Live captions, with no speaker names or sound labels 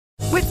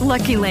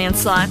Lucky Land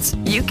Slots,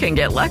 you can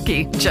get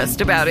lucky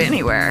just about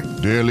anywhere.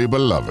 Dearly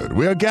beloved,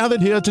 we are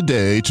gathered here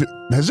today to...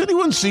 Has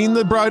anyone seen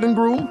the bride and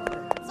groom?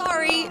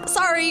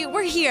 Sorry,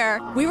 we're here.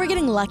 We were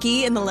getting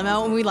lucky in the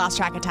limo and we lost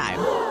track of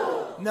time.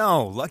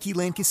 No, Lucky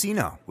Land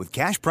Casino, with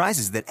cash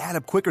prizes that add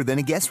up quicker than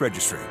a guest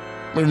registry.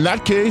 In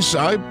that case,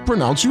 I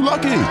pronounce you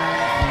lucky.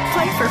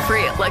 Play for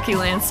free at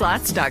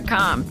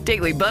LuckyLandSlots.com.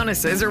 Daily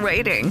bonuses are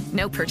waiting.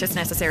 No purchase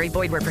necessary.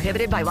 Void where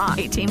prohibited by law.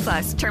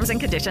 18+. Terms and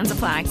conditions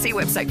apply. See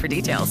website for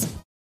details.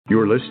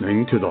 You're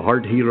listening to the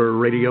Heart Healer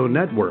Radio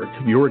Network,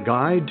 your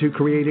guide to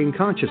creating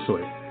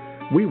consciously.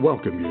 We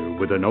welcome you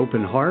with an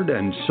open heart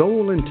and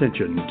sole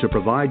intention to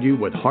provide you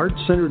with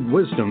heart-centered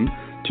wisdom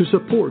to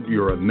support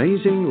your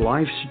amazing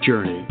life's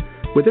journey,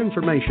 with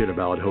information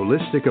about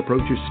holistic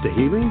approaches to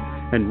healing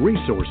and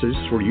resources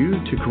for you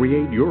to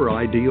create your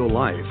ideal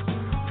life.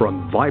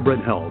 From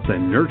vibrant health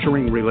and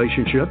nurturing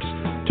relationships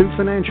to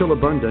financial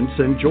abundance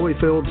and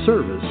joy-filled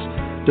service,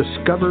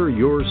 discover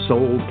your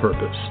soul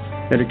purpose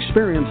and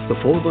experience the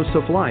fullness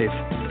of life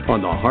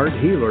on the Heart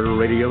Healer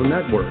Radio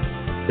Network.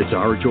 It's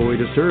our joy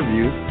to serve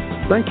you.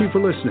 Thank you for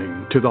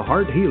listening to the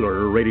Heart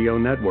Healer Radio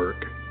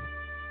Network.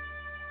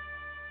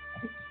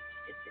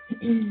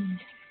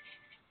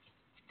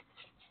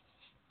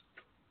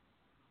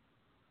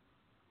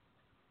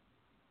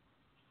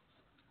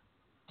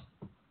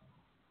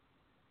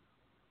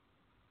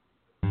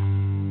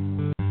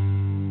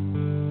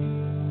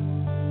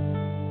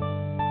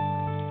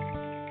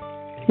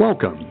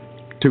 Welcome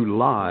to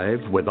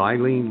Live with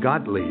Ilene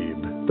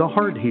Gottlieb, the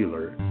Heart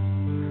Healer.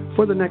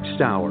 For the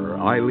next hour,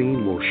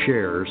 Ilene will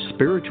share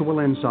spiritual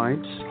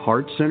insights,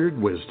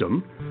 heart-centered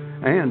wisdom,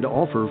 and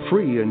offer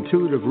free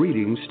intuitive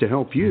readings to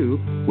help you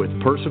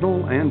with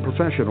personal and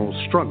professional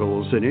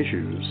struggles and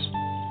issues.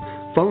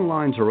 Phone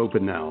lines are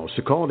open now,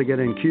 so call to get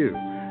in queue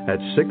at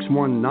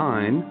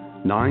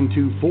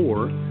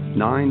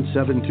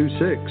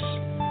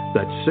 619-924-9726.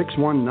 That's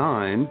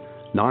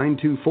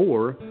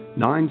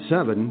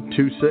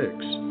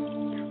 619-924-9726.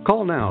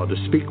 Call now to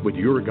speak with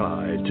your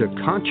guide to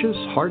Conscious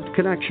Heart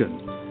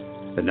Connection.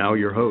 And now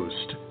your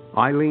host,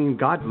 Ilene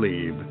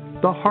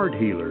Gottlieb, the Heart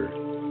Healer.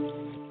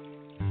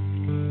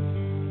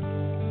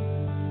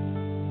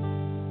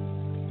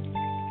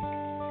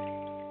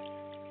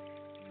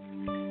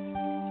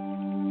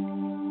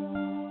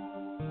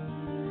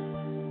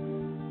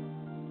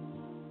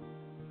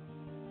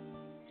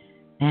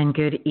 And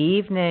good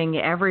evening,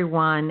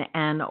 everyone,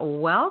 and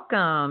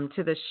welcome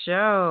to the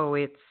show.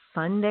 It's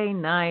Sunday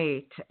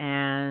night,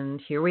 and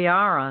here we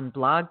are on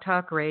Blog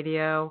Talk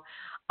Radio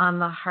on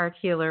the Heart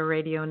Healer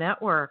Radio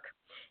Network.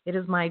 It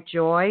is my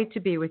joy to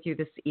be with you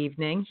this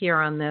evening here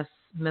on this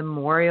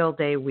Memorial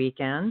Day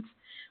weekend,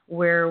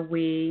 where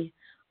we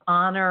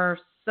honor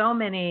so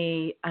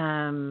many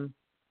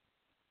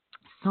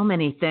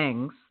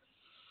things,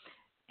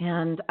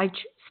 and I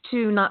choose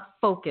to not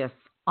focus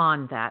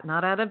on that,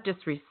 not out of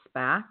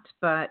disrespect,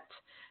 but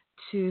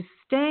to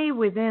stay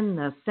within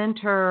the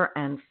center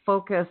and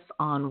focus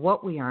on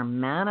what we are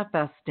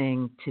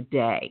manifesting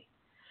today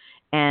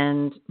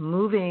and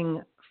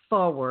moving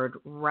forward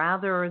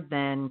rather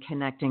than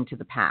connecting to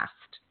the past.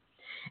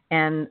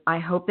 And I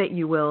hope that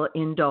you will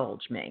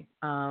indulge me.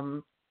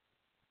 I'm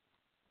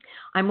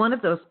one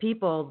of those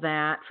people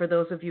that, for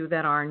those of you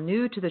that are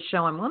new to the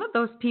show, I'm one of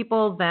those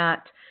people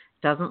that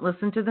doesn't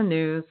listen to the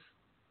news.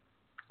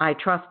 I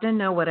trust and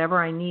know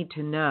whatever I need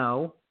to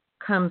know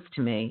comes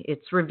to me.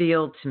 It's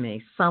revealed to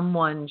me.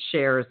 Someone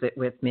shares it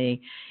with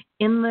me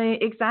in the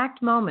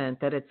exact moment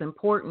that it's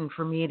important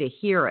for me to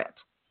hear it.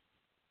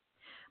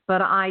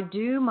 But I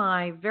do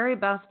my very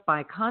best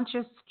by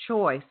conscious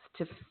choice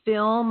to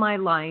fill my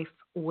life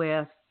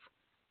with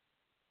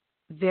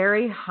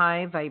very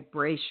high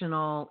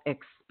vibrational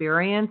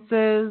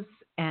experiences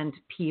and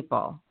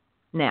people.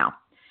 Now,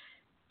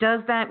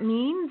 does that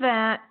mean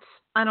that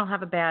I don't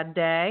have a bad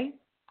day?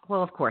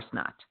 Well, of course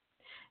not.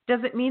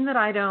 Does it mean that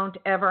I don't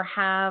ever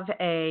have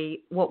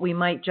what we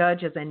might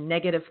judge as a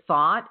negative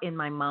thought in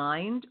my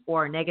mind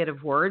or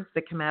negative words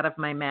that come out of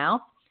my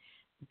mouth?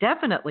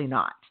 Definitely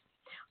not.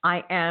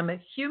 I am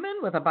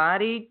human with a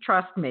body.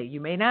 Trust me.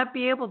 You may not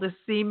be able to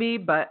see me,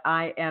 but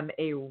I am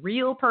a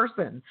real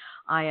person.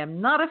 I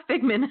am not a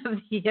figment of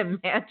the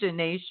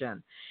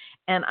imagination.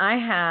 And I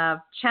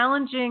have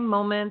challenging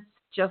moments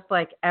just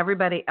like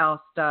everybody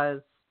else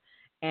does.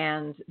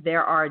 And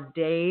there are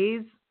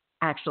days,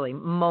 actually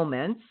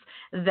moments,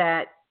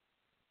 that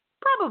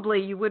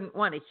probably you wouldn't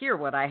want to hear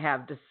what I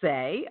have to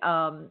say.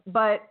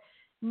 But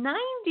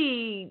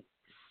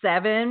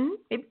 97,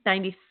 maybe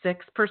 96%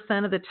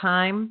 of the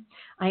time,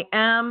 I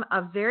am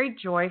a very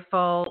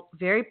joyful,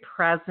 very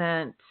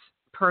present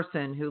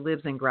person who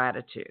lives in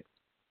gratitude.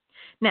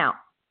 Now,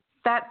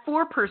 that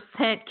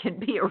 4% can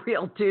be a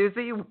real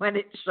doozy when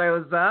it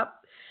shows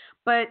up.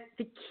 But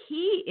the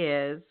key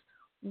is,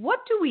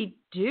 what do we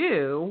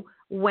do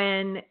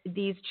when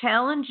these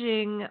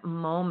challenging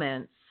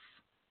moments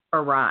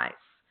arise?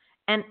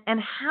 And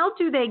how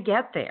do they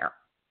get there?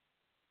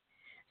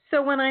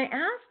 So when I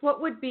asked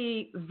what would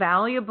be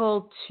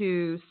valuable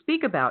to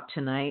speak about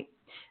tonight,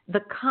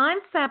 the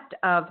concept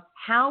of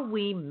how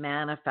we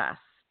manifest,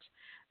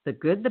 the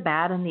good, the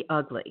bad, and the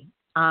ugly,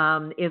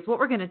 is what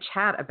we're going to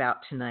chat about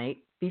tonight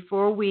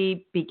before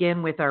we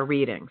begin with our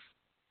readings.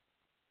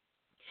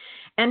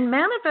 And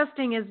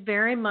manifesting is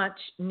very much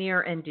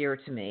near and dear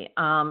to me.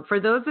 For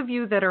those of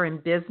you that are in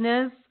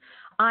business,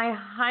 I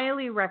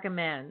highly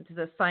recommend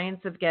The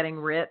Science of Getting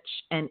Rich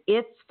and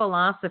its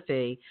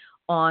philosophy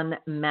on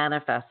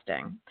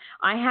manifesting.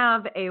 I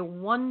have a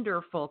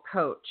wonderful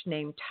coach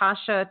named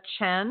Tasha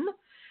Chen.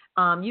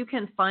 You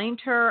can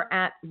find her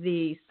at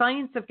the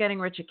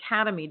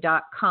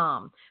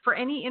scienceofgettingrichacademy.com for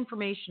any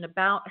information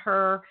about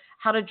her,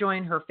 how to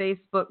join her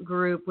Facebook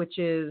group, which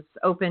is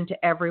open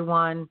to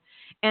everyone.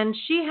 And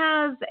she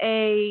has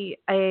a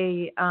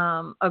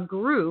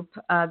group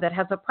that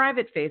has a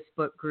private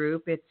Facebook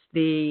group. It's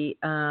the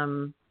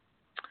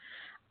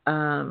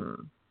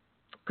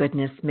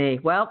goodness me.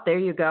 Well, there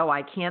you go.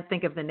 I can't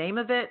think of the name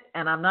of it,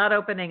 and I'm not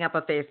opening up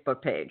a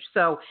Facebook page.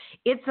 So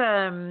it's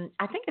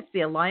I think it's the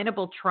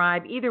Alignable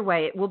Tribe. Either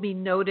way, it will be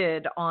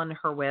noted on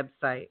her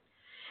website.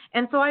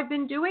 And so I've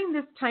been doing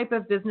this type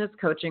of business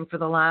coaching for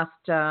the last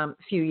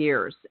few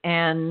years,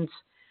 and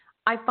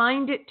I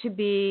find it to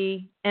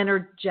be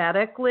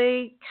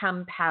energetically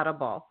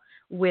compatible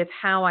with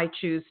how I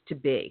choose to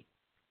be.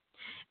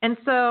 And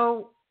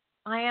so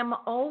I am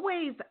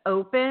always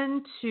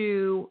open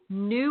to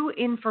new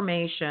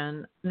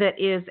information that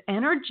is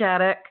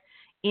energetic,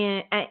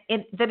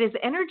 that is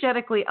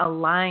energetically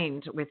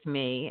aligned with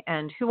me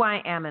and who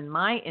I am and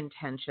my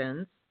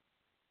intentions.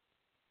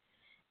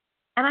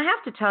 And I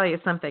have to tell you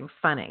something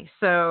funny.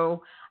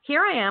 So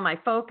here I am, I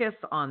focus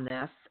on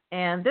this.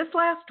 And this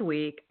last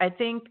week, I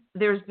think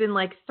there's been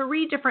like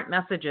 3 different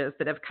messages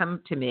that have come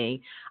to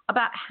me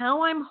about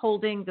how I'm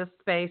holding this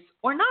space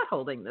or not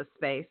holding this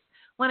space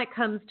when it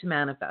comes to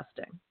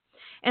manifesting.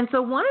 And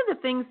so one of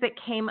the things that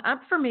came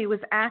up for me was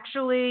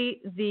actually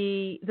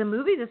the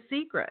movie The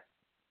Secret.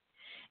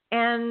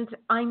 And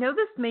I know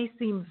this may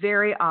seem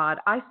very odd.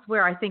 I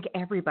swear I think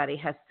everybody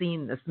has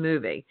seen this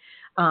movie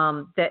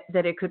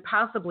that it could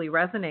possibly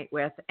resonate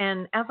with.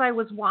 And as I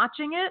was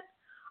watching it,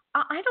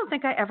 I don't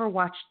think I ever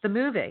watched the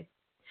movie.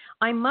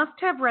 I must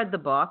have read the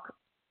book,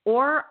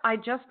 or I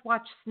just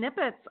watched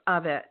snippets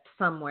of it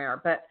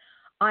somewhere, but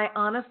I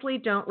honestly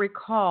don't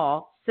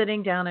recall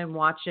sitting down and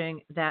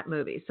watching that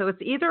movie. So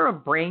it's either a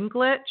brain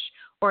glitch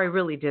or I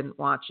really didn't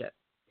watch it.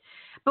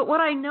 But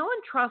what I know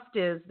and trust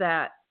is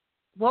that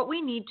what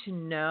we need to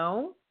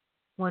know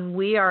when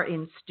we are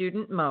in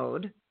student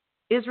mode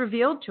is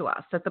revealed to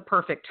us at the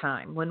perfect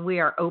time when we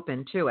are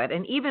open to it.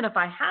 And even if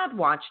I had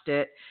watched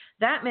it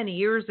that many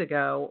years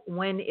ago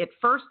when it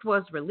first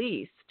was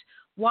released,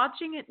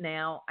 watching it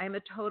now, I'm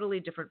a totally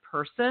different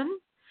person.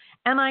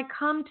 And I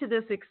come to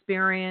this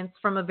experience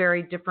from a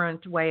very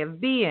different way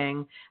of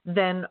being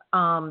than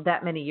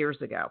that many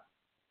years ago.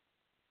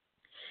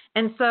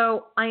 And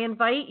so I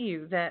invite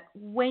you that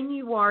when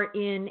you are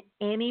in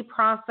any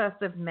process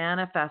of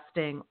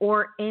manifesting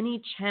or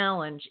any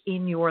challenge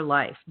in your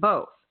life,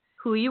 both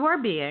who you are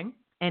being,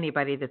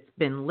 anybody that's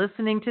been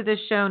listening to this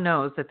show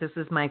knows that this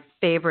is my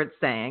favorite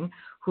saying,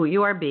 who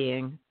you are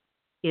being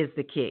is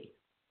the key.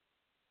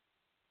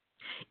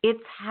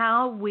 It's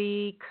how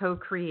we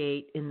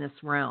co-create in this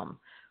realm.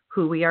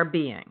 Who we are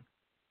being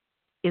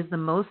is the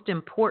most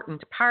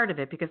important part of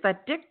it because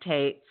that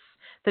dictates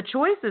the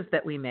choices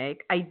that we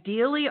make,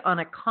 ideally on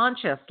a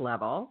conscious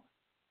level,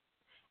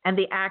 and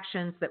the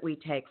actions that we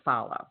take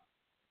follow.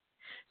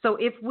 So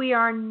if we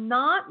are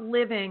not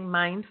living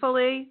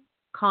mindfully,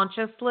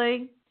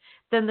 consciously,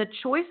 then the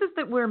choices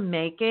that we're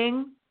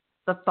making,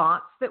 the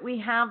thoughts that we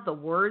have, the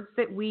words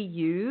that we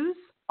use,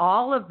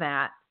 all of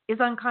that is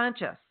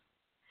unconscious.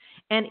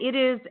 And it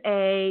is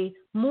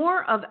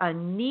more of a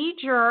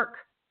knee-jerk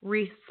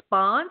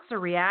response or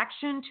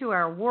reaction to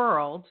our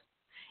world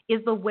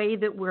is the way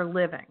that we're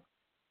living.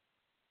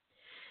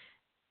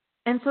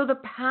 And so the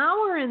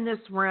power in this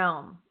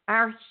realm,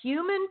 our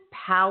human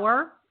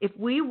power, if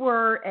we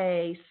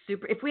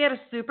had a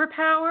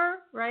superpower,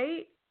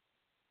 right?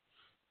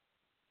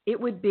 It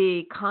would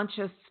be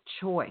conscious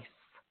choice.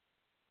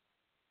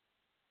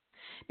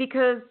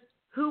 Because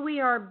who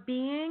we are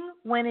being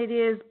when it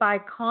is by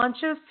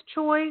conscious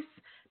choice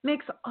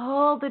makes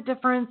all the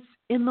difference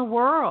in the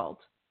world.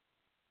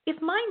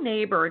 If my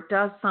neighbor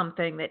does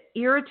something that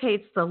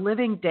irritates the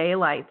living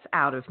daylights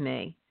out of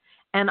me,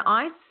 and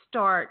I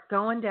start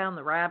going down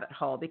the rabbit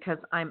hole because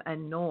I'm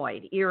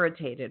annoyed,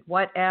 irritated,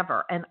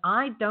 whatever, and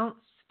I don't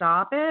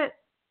stop it,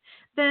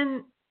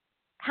 then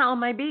how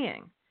am I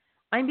being?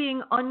 I'm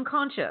being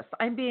unconscious.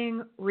 I'm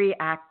being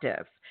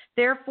reactive.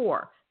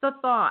 Therefore, the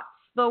thoughts,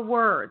 the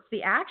words,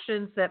 the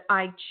actions that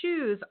I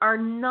choose are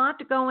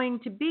not going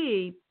to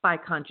be by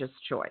conscious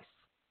choice.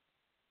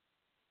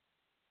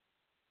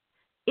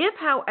 If,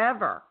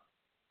 however,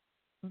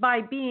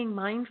 by being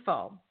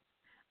mindful,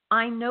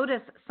 I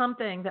notice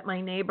something that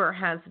my neighbor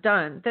has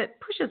done that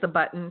pushes a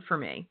button for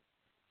me,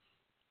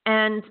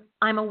 and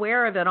I'm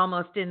aware of it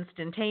almost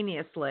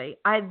instantaneously,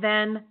 I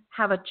then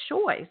have a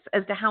choice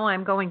as to how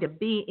I'm going to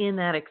be in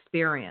that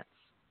experience.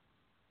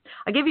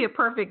 I'll give you a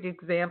perfect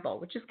example,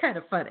 which is kind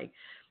of funny.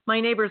 My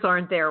neighbors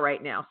aren't there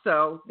right now,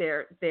 so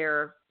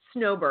they're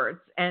snowbirds,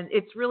 and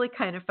it's really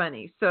kind of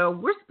funny. So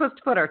we're supposed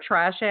to put our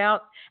trash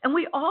out, and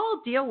we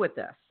all deal with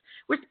this.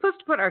 We're supposed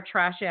to put our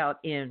trash out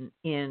in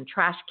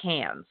trash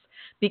cans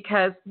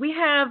because we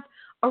have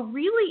a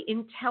really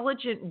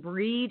intelligent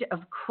breed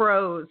of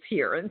crows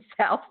here in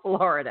South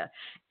Florida,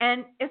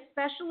 and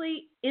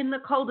especially in the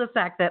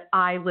cul-de-sac that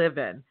I live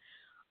in.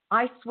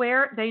 I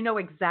swear they know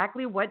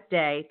exactly what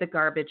day the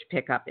garbage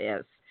pickup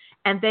is,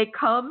 and they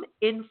come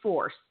in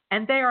force.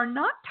 And they are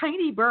not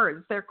tiny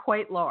birds. They're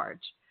quite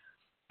large.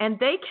 And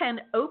they can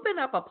open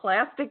up a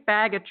plastic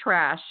bag of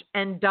trash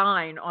and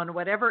dine on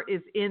whatever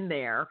is in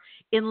there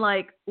in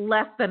like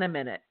less than a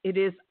minute. It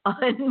is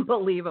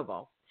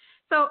unbelievable.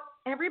 So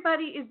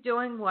everybody is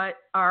doing what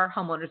our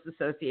homeowners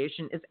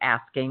association is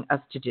asking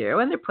us to do,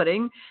 and they're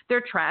putting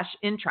their trash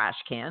in trash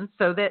cans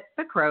so that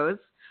the crows,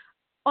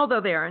 although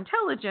they are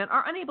intelligent,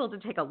 are unable to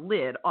take a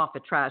lid off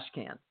a trash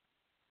can.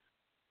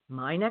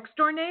 My next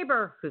door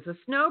neighbor, who's a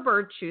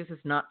snowbird, chooses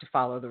not to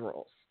follow the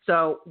rules.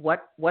 So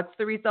what's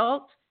the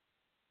result?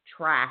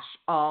 Trash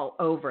all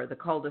over the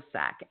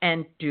cul-de-sac.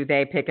 And do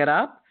they pick it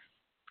up?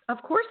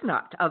 Of course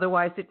not.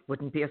 Otherwise, it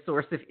wouldn't be a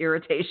source of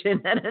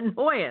irritation and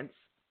annoyance.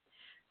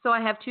 So I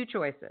have two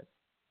choices.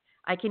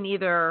 I can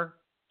either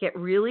get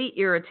really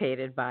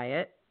irritated by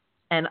it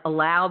and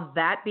allow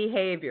that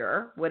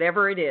behavior,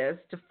 whatever it is,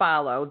 to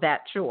follow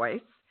that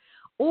choice,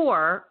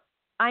 or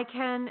I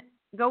can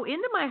go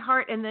into my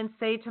heart and then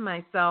say to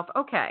myself,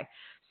 okay,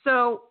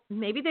 so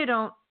maybe they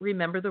don't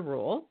remember the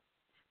rule.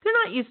 They're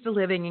not used to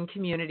living in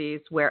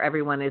communities where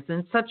everyone is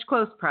in such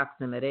close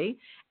proximity,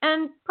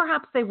 and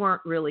perhaps they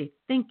weren't really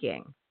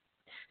thinking.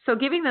 So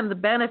giving them the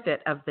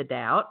benefit of the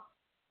doubt,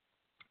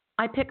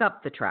 I pick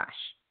up the trash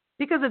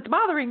because it's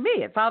bothering me.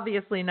 It's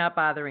obviously not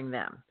bothering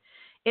them.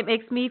 It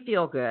makes me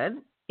feel good.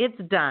 It's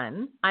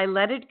done. I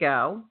let it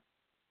go.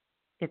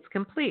 It's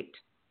complete.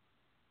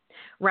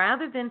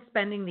 Rather than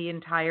spending the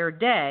entire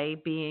day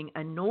being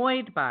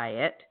annoyed by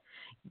it,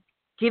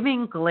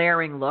 giving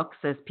glaring looks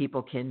as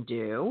people can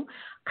do,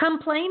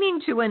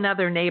 complaining to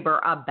another neighbor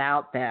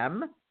about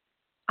them,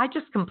 I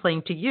just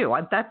complain to you.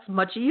 That's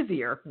much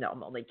easier. No,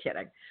 I'm only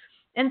kidding.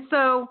 And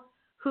so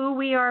who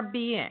we are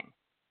being,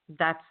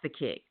 that's the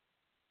key.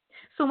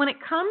 So when it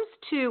comes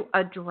to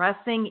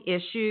addressing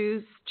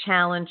issues,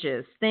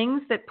 challenges,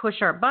 things that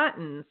push our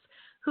buttons,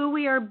 who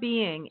we are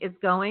being is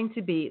going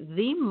to be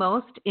the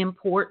most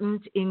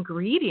important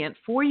ingredient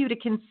for you to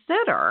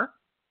consider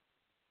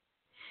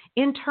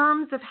in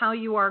terms of how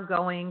you are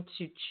going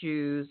to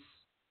choose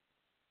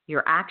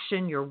your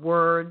action, your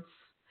words,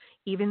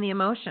 even the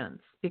emotions.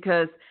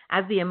 Because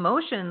as the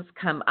emotions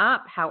come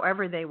up,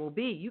 however they will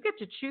be, you get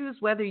to choose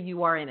whether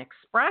you are an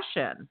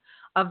expression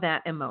of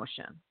that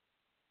emotion.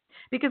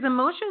 Because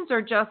emotions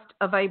are just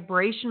a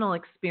vibrational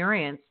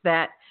experience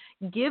that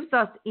gives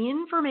us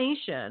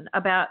information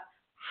about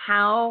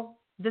how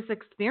this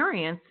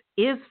experience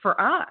is for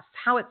us,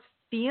 how it's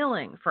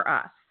feeling for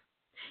us.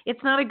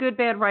 It's not a good,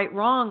 bad, right,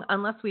 wrong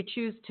unless we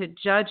choose to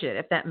judge it,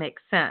 if that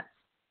makes sense.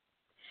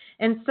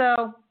 And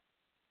so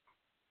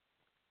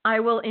I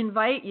will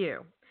invite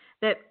you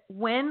that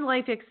when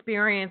life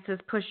experiences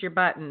push your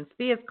buttons,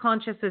 be as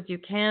conscious as you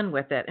can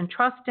with it and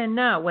trust and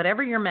know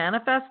whatever you're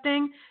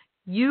manifesting,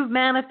 you've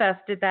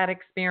manifested that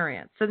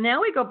experience. So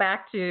now we go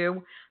back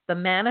to the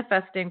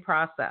manifesting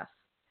process.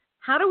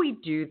 How do we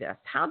do this?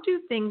 How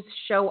do things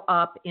show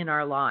up in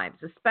our lives,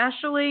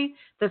 especially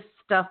the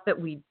stuff that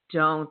we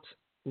don't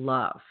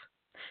love,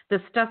 the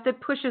stuff that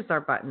pushes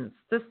our buttons,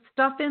 the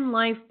stuff in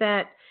life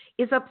that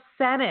is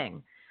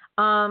upsetting?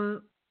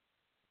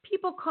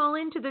 People call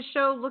into the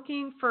show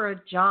looking for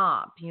a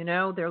job.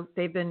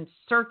 They've been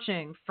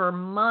searching for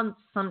months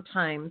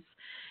sometimes,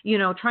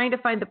 trying to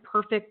find the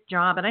perfect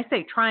job. And I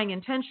say trying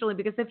intentionally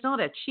because they've not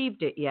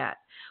achieved it yet.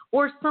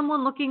 Or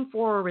someone looking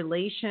for a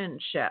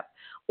relationship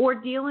or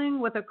dealing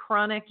with a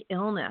chronic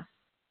illness.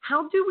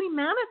 How do we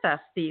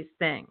manifest these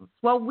things?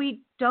 Well,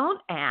 we don't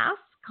ask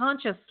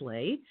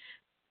consciously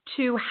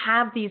to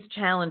have these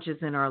challenges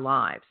in our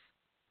lives.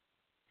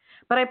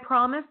 But I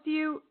promise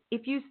you,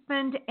 if you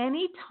spend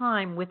any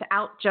time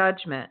without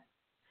judgment,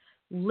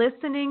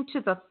 listening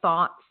to the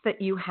thoughts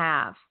that you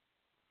have,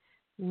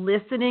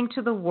 listening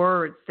to the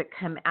words that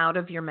come out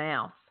of your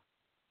mouth,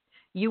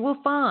 you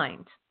will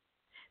find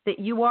that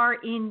you are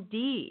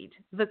indeed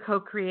the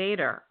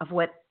co-creator of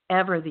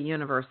whatever the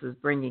universe is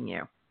bringing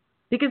you.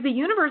 Because the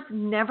universe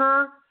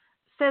never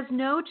says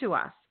no to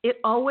us. It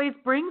always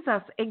brings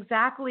us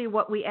exactly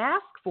what we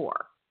ask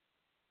for.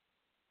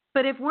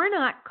 But if we're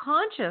not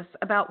conscious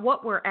about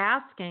what we're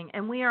asking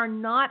and we are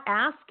not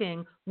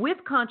asking with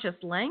conscious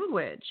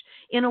language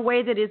in a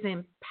way that is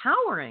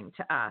empowering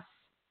to us,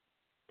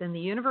 then the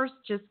universe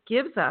just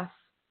gives us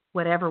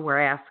whatever we're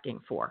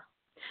asking for.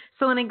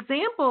 So an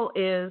example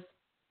is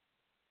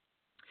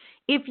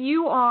if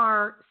you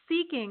are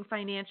seeking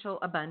financial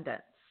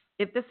abundance,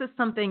 if this is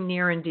something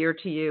near and dear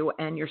to you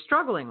and you're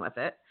struggling with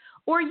it,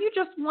 or you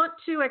just want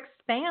to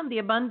expand the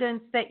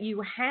abundance that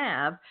you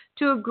have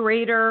to a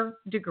greater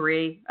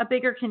degree, a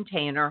bigger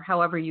container,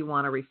 however you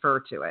want to refer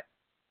to it.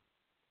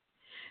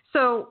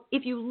 So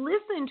if you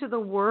listen to the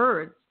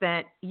words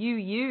that you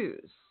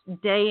use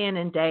day in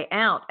and day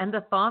out and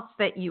the thoughts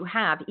that you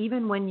have,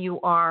 even when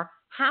you are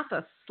half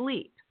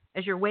asleep,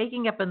 as you're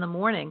waking up in the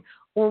morning,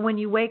 or when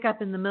you wake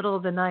up in the middle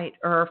of the night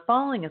or are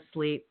falling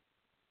asleep,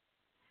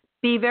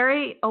 be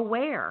very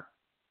aware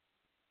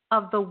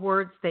of the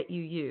words that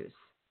you use.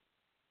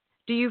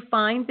 Do you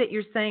find that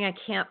you're saying, I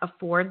can't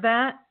afford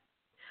that?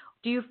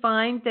 Do you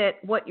find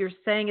that what you're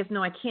saying is,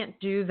 no, I can't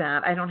do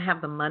that. I don't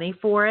have the money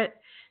for it.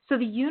 So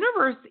the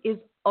universe is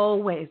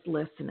always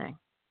listening.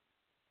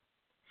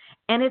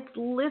 And it's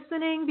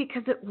listening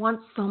because it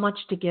wants so much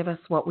to give us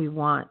what we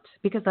want,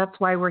 because that's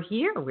why we're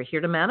here. We're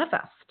here to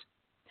manifest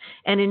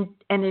and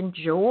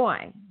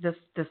enjoy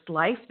this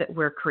life that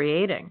we're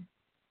creating.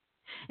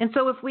 And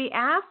so if we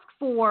ask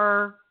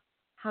for,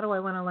 how do I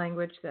want to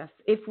language this?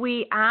 If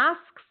we ask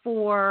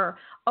for,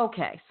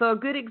 okay, so a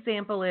good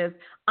example is,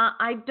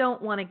 I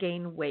don't want to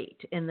gain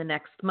weight in the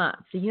next month.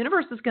 The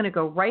universe is going to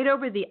go right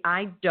over the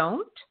I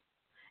don't,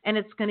 and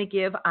it's going to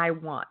give I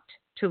want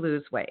to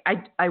lose weight.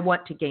 I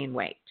want to gain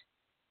weight.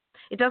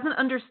 It doesn't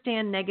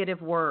understand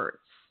negative words.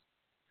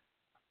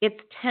 Its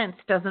tense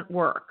doesn't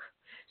work.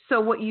 So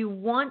what you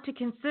want to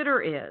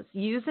consider is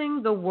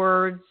using the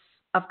words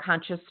of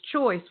conscious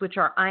choice, which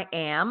are I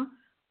am,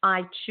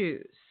 I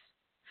choose.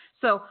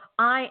 So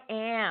I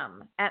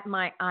am at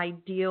my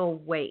ideal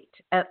weight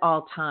at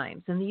all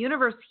times. And the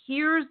universe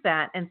hears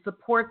that and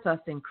supports us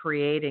in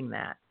creating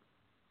that.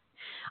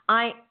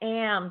 I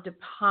am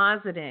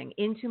depositing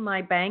into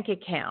my bank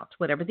account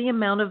whatever the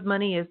amount of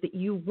money is that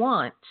you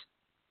want,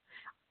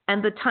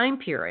 and the time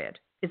period.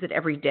 Is it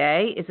every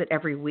day? Is it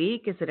every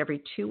week? Is it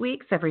every 2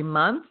 weeks? Every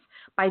month?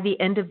 By the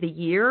end of the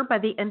year? By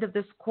the end of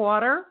this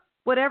quarter?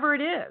 Whatever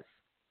it is.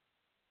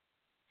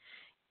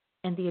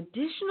 And the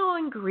additional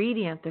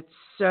ingredient that's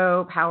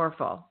so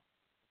powerful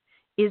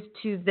is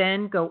to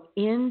then go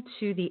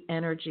into the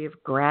energy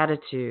of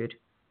gratitude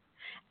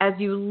as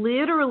you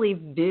literally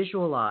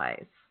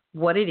visualize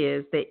what it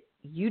is that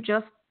you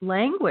just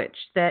language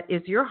that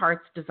is your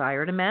heart's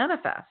desire to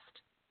manifest.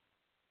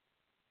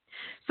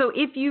 So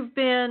if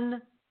your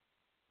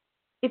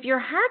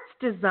heart's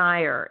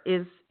desire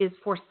is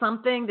for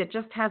something that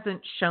just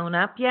hasn't shown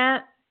up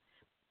yet,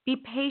 be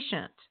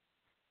patient.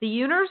 The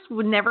universe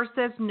never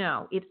says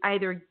no. It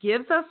either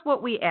gives us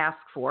what we ask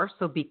for,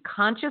 so be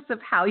conscious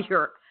of how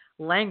you're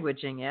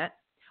languaging it,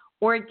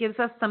 or it gives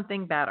us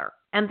something better.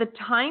 And the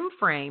time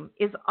frame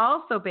is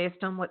also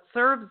based on what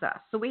serves us.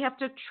 So we have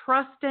to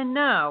trust and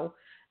know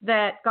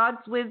that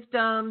God's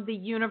wisdom, the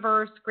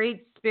universe,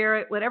 great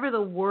spirit, whatever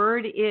the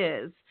word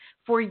is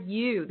for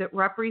you that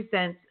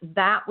represents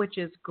that which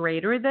is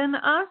greater than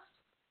us,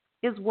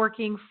 is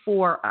working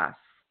for us.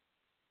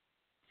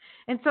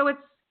 And so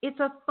it's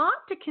a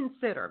thought to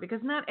consider, because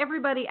not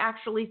everybody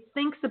actually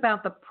thinks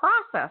about the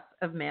process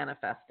of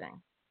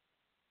manifesting.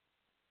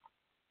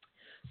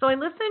 So I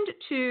listened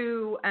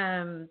to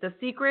The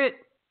Secret,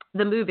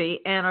 the movie,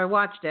 and I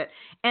watched it.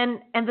 And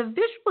the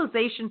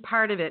visualization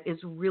part of it is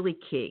really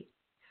key.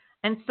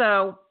 And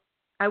so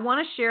I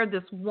want to share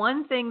this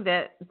one scene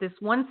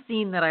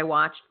that I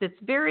watched that's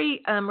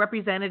very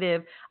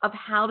representative of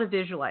how to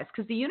visualize,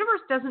 because the universe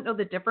doesn't know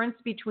the difference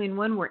between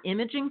when we're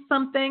imaging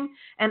something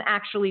and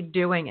actually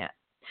doing it.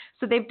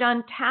 So they've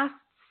done tests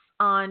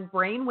on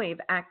brainwave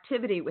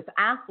activity with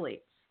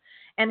athletes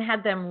and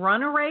had them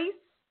run a race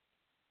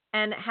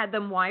and had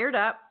them wired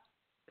up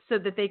so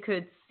that they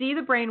could see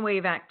the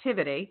brainwave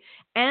activity,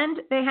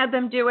 and they had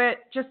them do it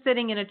just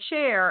sitting in a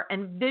chair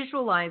and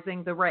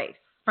visualizing the race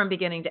from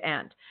beginning to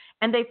end.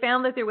 And they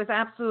found that there was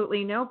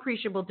absolutely no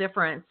appreciable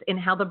difference in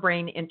how the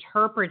brain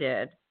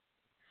interpreted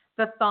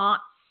the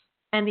thoughts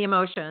and the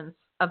emotions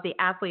of the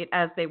athlete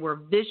as they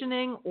were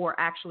visioning or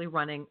actually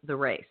running the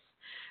race.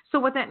 So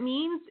what that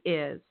means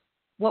is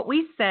what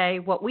we say,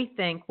 what we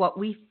think, what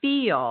we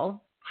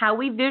feel, how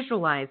we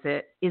visualize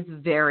it is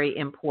very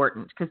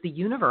important, because the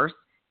universe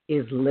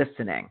is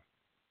listening,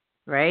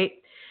 right?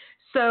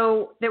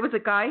 So there was a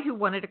guy who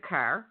wanted a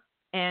car,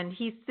 and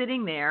he's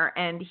sitting there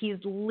and he's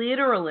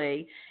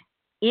literally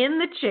in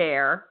the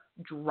chair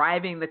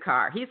driving the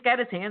car. He's got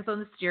his hands on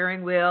the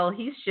steering wheel.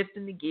 He's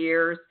shifting the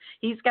gears.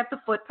 He's got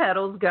the foot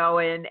pedals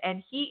going.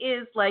 And he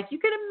is like, you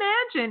can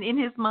imagine in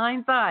his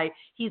mind's eye,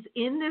 he's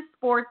in this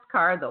sports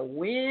car. The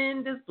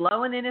wind is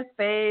blowing in his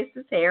face.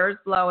 His hair is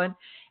blowing.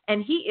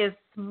 And he is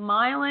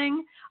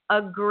smiling,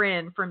 a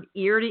grin from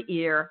ear to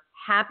ear,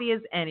 happy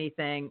as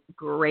anything,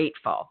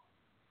 grateful.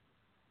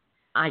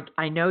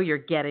 I know you're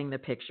getting the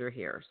picture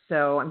here.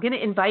 So I'm going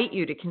to invite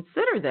you to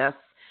consider this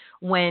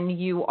when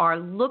you are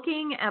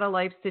looking at a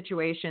life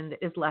situation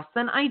that is less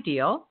than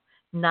ideal,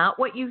 not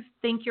what you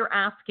think you're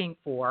asking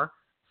for.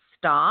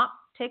 Stop,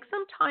 take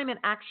some time and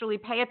actually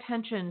pay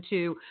attention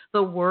to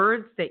the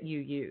words that you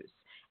use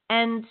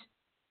and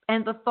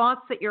the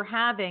thoughts that you're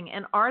having,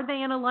 and are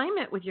they in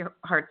alignment with your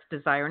heart's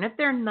desire? And if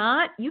they're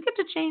not, you get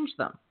to change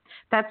them.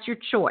 That's your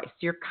choice,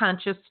 your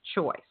conscious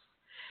choice.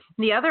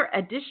 The other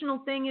additional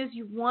thing is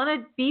you want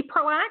to be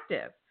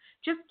proactive.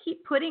 Just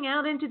keep putting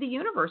out into the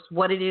universe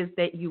what it is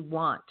that you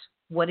want,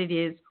 what it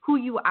is, who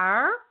you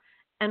are,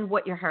 and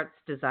what your heart's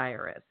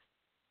desire is.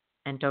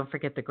 And don't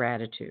forget the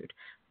gratitude.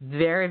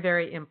 Very,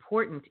 very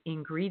important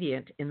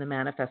ingredient in the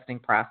manifesting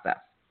process.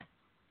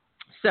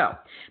 So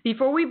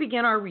before we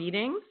begin our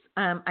readings,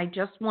 I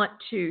just want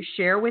to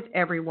share with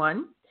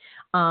everyone,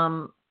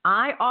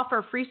 I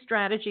offer free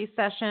strategy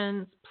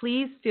sessions.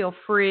 Please feel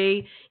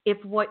free. If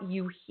what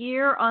you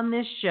hear on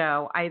this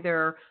show,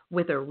 either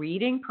with a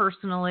reading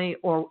personally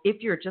or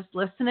if you're just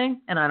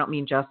listening, and I don't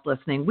mean just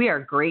listening, we are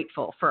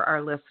grateful for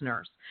our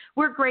listeners.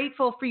 We're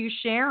grateful for you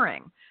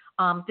sharing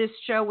this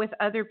show with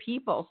other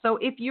people. So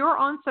if you're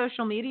on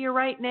social media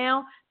right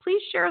now,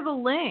 please share the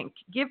link.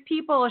 Give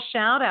people a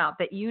shout out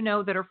that you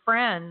know that are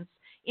friends.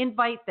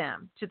 Invite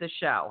them to the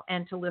show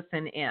and to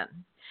listen in.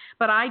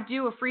 But I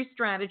do a free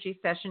strategy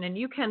session, and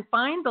you can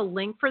find the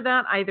link for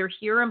that either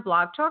here in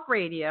Blog Talk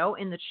Radio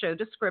in the show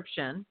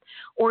description,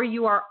 or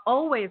you are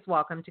always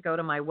welcome to go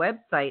to my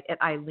website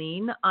at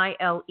Ilene,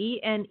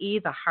 I-L-E-N-E,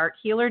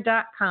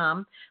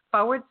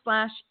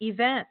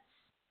 thehearthealer.com/events.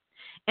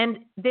 And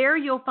there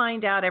you'll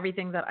find out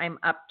everything that I'm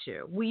up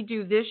to. We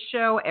do this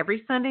show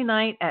every Sunday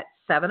night at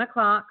 7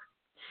 o'clock.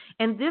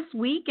 And this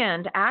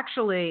weekend,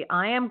 actually,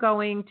 I am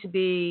going to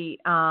be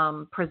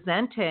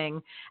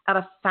presenting at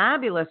a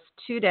fabulous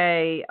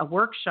 2-day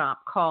workshop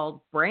called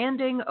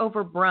Branding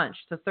Over Brunch,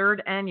 the 3rd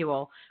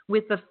annual,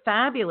 with the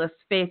fabulous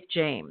Faith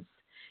James.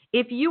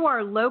 If you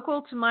are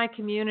local to my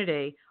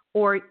community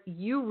or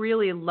you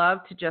really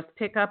love to just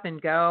pick up and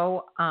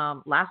go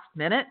last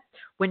minute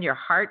when your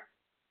heart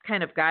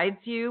kind of guides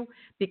you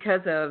because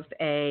of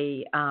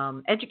a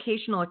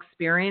educational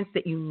experience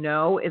that you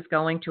know is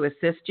going to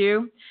assist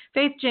you,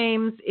 Faith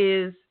James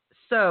is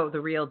so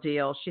the real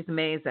deal. She's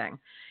amazing.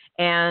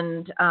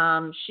 And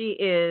she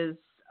is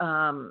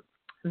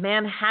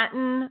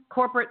Manhattan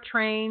corporate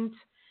trained.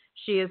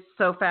 She is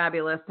so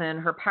fabulous.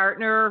 And her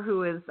partner,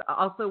 who is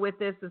also with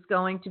this, it's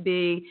going to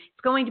be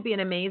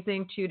an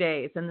amazing 2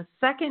 days. And the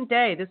second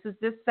day, this is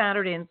this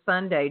Saturday and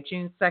Sunday,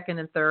 June 2nd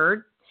and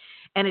 3rd.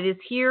 And it is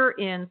here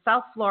in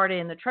South Florida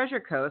in the Treasure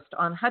Coast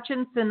on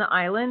Hutchinson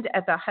Island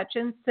at the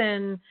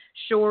Hutchinson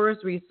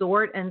Shores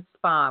Resort and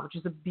Spa, which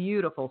is a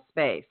beautiful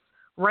space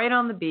right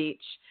on the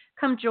beach.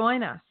 Come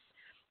join us.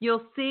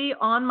 You'll see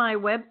on my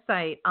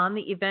website on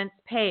the events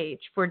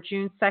page for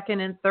June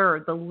 2nd and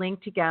 3rd the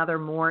link to gather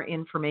more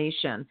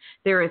information.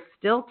 There is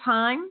still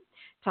time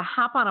to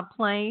hop on a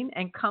plane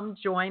and come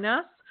join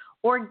us,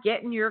 or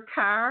get in your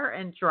car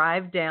and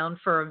drive down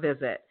for a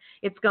visit.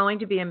 It's going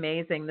to be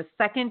amazing. The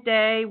second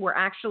day, we're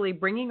actually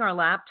bringing our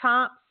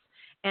laptops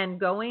and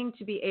going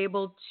to be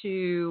able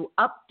to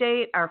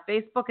update our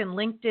Facebook and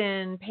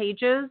LinkedIn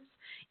pages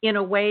in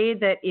a way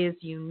that is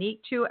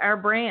unique to our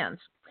brand.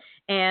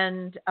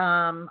 And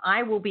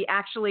I will be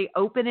actually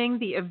opening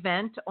the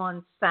event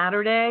on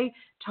Saturday,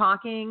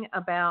 talking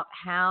about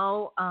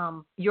how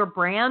your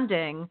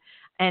branding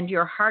and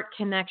your heart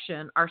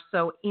connection are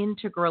so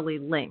integrally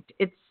linked.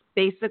 It's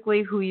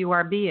basically who you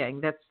are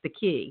being. That's the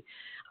key.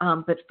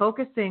 But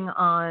focusing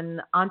on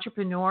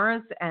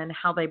entrepreneurs and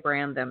how they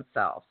brand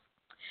themselves.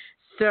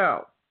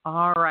 So,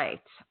 all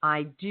right.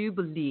 I do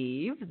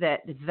believe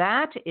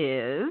that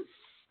is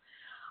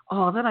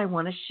all that I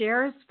want to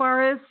share as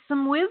far as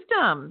some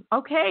wisdom.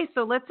 Okay,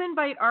 so let's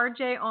invite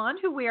RJ on,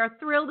 who we are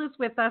thrilled is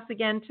with us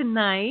again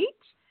tonight.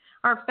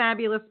 Our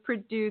fabulous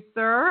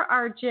producer,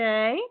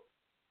 RJ.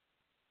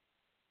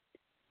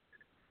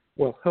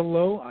 Well,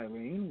 hello,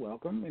 Ilene.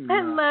 Welcome. And,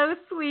 hello,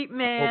 sweet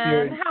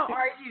man. How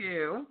are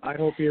you? I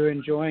hope you're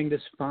enjoying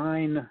this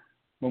fine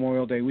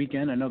Memorial Day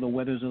weekend. I know the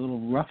weather's a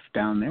little rough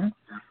down there.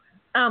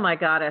 Oh my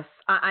goddess!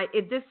 I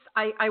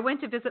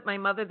went to visit my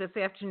mother this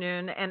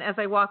afternoon, and as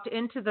I walked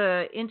into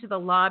the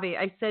lobby,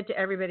 I said to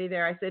everybody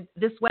there, I said,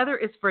 "This weather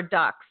is for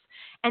ducks,"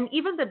 and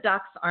even the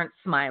ducks aren't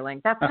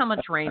smiling. That's how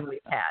much rain we've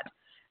had.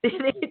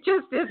 It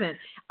just isn't.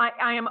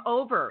 I am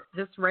over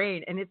this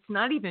rain, and it's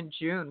not even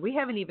June. We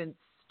haven't even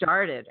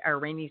started our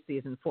rainy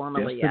season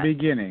formally yet. Just the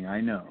beginning,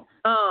 I know.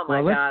 Oh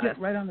my God! Let's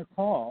get right on the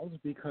calls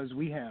because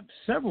we have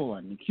several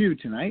on the queue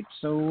tonight.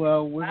 So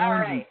we're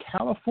going to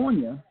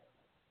California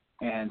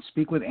and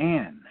speak with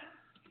Anne.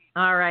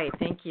 All right,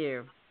 thank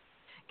you.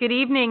 Good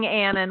evening,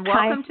 Anne, and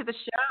welcome to the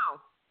show.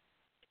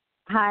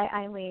 Hi,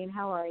 Ilene.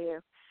 How are you?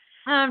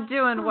 I'm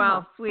doing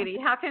well, sweetie.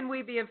 How can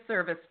we be of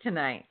service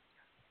tonight?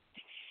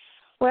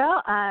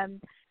 Well, I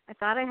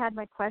thought I had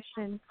my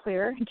questions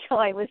clear until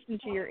I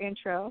listened to your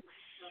intro.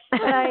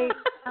 And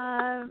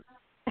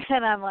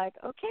I'm like,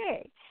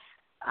 okay,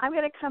 I'm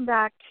going to come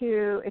back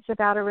to, it's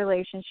about a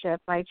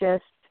relationship. I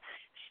just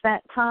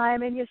spent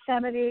time in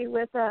Yosemite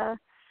with a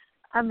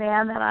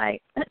man that I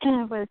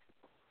was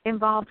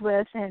involved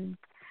with, and,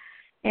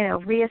 you know,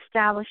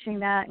 reestablishing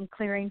that and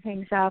clearing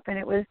things up. And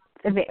it was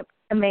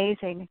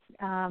amazing.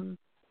 And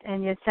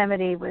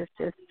Yosemite was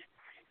just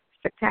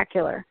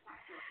spectacular.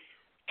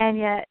 And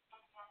yet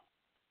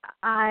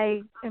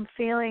I am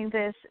feeling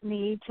this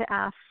need to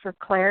ask for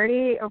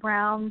clarity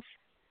around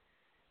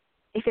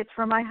if it's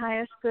for my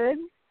highest good.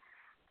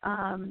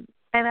 And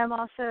I'm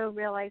also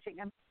realizing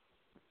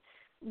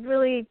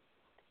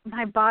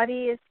my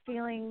body is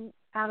feeling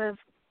out of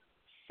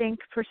sync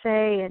per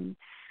se, and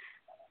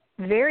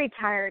very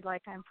tired,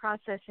 like I'm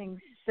processing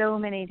so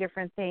many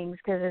different things,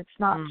 because it's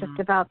not just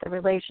about the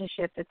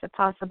relationship. It's it's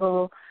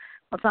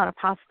not a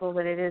possible,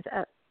 but it is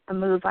a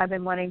move I've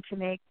been wanting to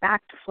make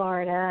back to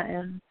Florida,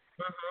 and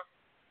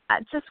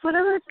just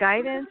whatever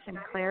guidance and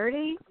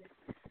clarity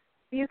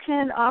you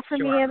can offer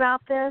me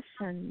about this.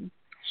 And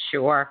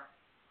Sure.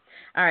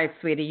 All right,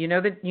 sweetie, you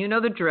know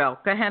the drill.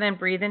 Go ahead and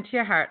breathe into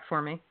your heart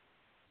for me.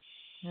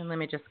 And let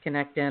me just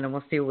connect in, and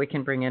we'll see what we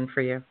can bring in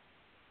for you.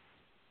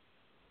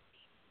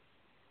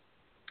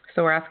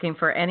 So we're asking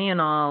for any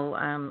and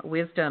all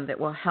wisdom that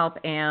will help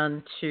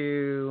Anne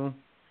to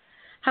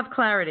have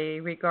clarity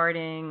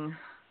regarding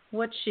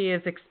what she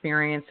is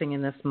experiencing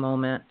in this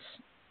moment,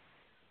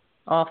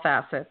 all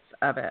facets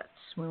of it.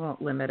 We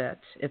won't limit it,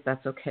 if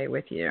that's okay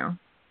with you.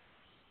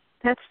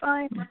 That's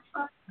fine.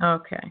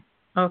 Okay.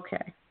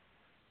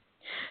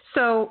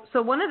 So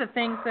one of the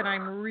things that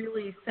I'm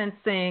really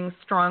sensing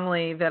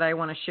strongly that I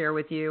want to share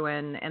with you,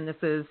 and this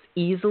is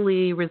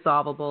easily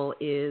resolvable,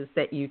 is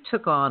that you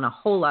took on a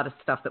whole lot of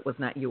stuff that was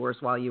not yours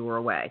while you were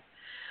away.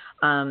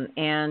 And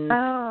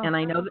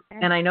I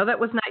know that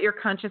was not your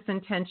conscious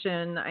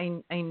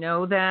intention. I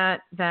know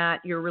that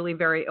you're really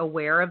very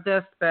aware of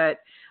this, but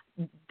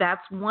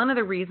that's one of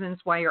the reasons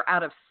why you're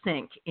out of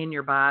sync in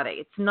your body.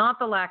 It's not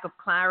the lack of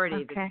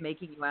clarity that's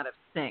making you out of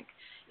sync.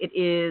 It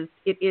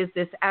is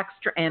this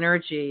extra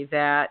energy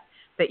that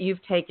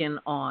you've taken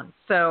on.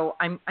 So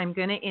I'm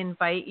going to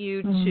invite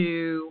you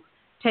to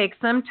take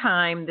some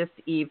time this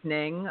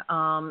evening,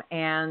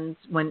 and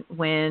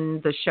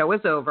when the show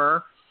is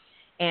over,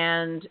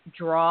 and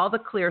draw the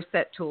clear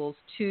set tools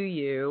to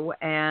you,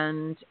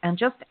 and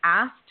just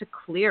ask to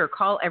clear.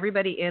 Call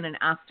everybody in and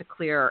ask to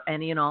clear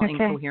any and all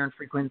incoherent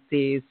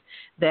frequencies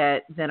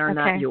that are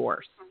not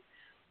yours.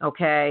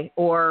 Okay?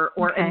 Or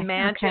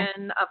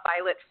imagine a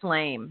violet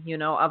flame,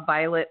 a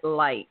violet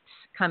light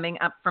coming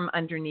up from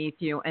underneath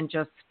you, and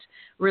just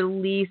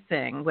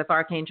releasing, with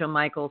Archangel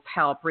Michael's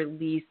help,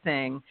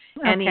 releasing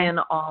any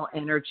and all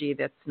energy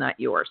that's not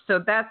yours.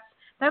 So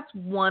that's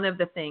one of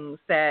the things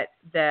that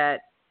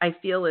I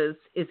feel is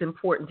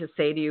important to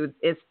say to you,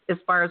 is as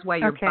far as why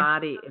your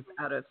body is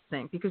out of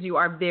sync, because you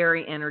are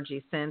very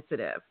energy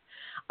sensitive.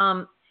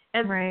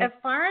 As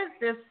far as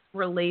this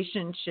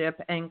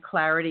relationship and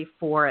clarity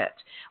for it,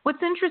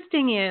 what's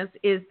interesting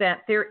is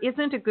that there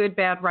isn't a good,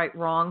 bad, right,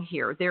 wrong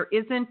here. There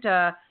isn't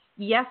a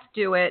yes,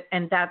 do it,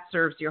 and that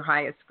serves your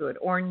highest good,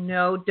 or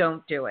no,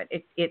 don't do it.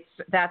 It's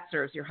that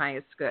serves your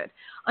highest good.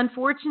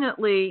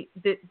 Unfortunately,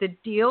 the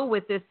deal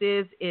with this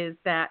is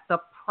that the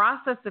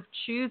process of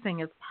choosing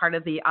is part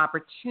of the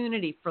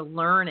opportunity for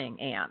learning,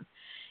 Anne.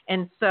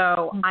 And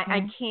so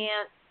I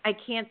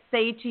can't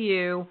say to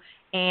you,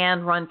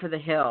 Anne, run for the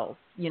hills.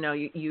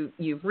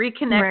 You've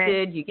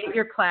reconnected, you get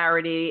your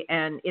clarity,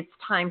 and it's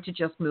time to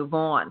just move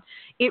on.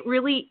 It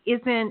really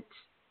isn't.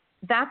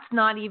 That's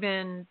not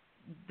even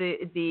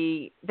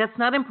that's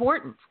not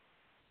important.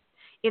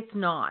 It's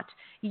not.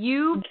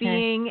 You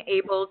being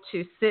able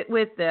to sit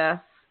with this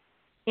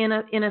in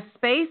a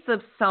space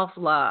of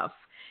self-love,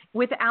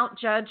 without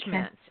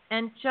judgment,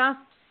 and just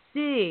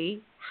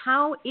see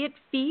how it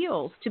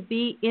feels to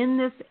be in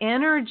this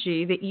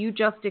energy that you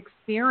just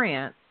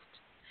experienced,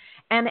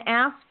 and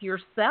ask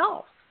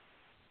yourself,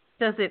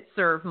 does it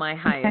serve my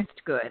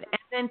highest good?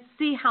 And then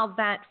see how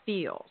that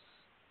feels.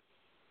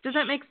 Does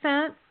that make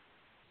sense?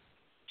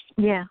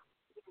 Yeah.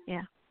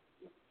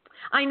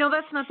 I know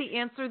that's not the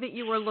answer that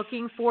you were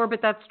looking for,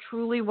 but that's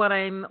truly what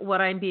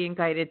I'm being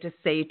guided to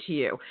say to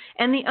you.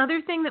 And the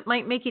other thing that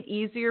might make it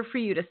easier for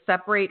you to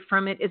separate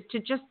from it is to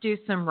just do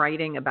some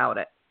writing about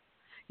it.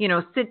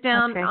 Sit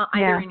down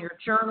either in your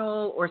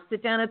journal, or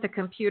sit down at the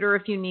computer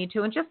if you need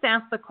to, and just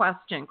ask the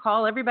question.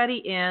 Call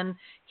everybody in,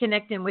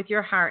 connect in with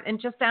your heart, and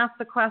just ask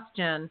the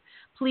question,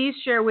 please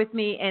share with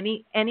me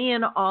any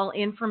and all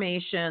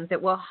information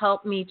that will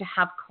help me to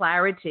have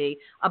clarity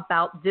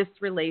about this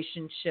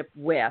relationship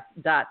with ...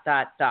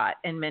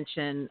 and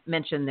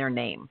mention their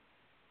name.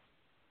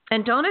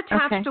 And don't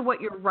attach to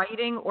what you're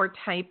writing or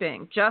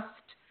typing. Just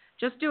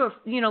do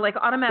like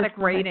automatic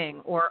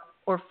writing or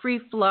free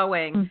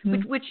flowing,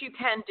 which you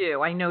can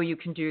do. I know you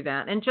can do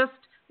that. And just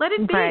let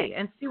it be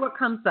and see what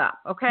comes up.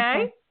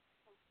 Okay?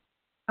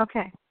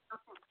 Okay.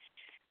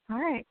 All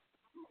right.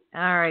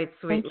 All right,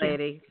 sweet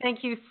lady.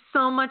 Thank you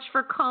so much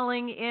for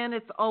calling in.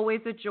 It's always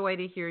a joy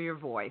to hear your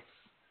voice.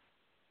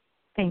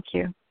 Thank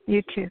you.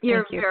 You too.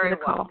 You're Thank you very for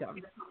the call.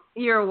 welcome.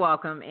 You're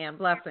welcome, and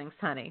blessings,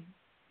 honey.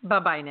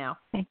 Bye-bye now.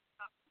 Okay.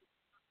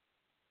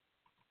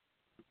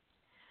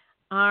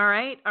 All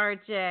right,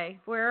 RJ,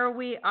 where are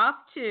we off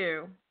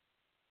to?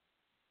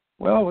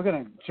 Well, we're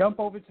going to jump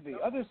over to the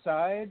other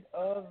side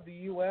of the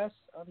U.S.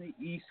 on the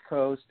East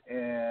Coast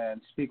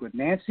and speak with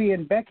Nancy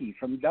and Becky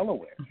from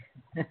Delaware.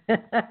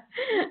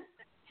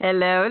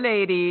 Hello,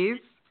 ladies.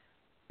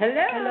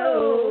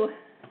 Hello.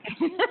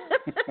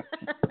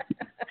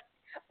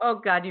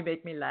 Oh, God, you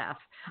make me laugh.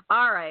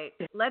 All right,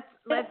 let's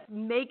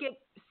make it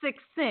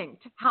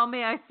succinct. How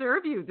may I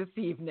serve you this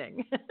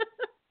evening?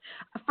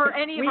 For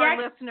any of our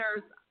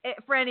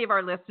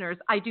listeners,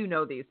 I do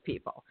know these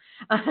people.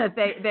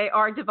 They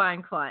are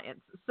divine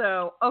clients.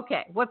 So,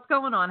 okay, what's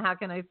going on? How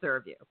can I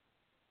serve you?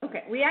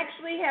 Okay, we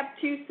actually have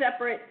two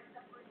separate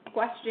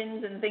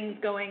questions and things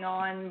going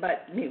on,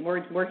 but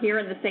we're here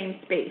in the same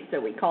space, so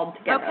we called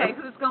together. Okay,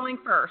 who's going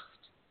first?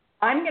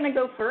 I'm going to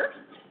go first.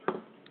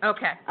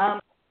 Okay.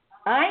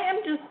 I am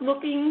just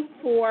looking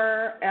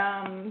for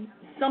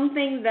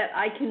something that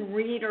I can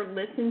read or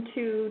listen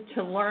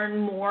to learn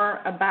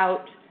more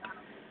about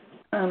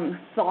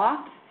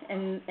thought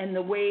and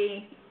the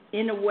way,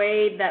 in a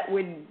way that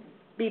would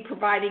be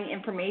providing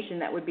information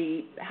that would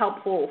be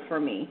helpful for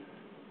me.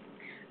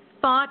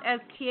 Thought as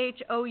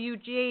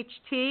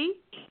T-H-O-U-G-H-T?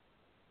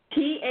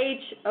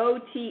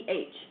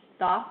 T-H-O-T-H.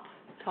 Thought.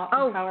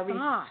 However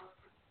thought.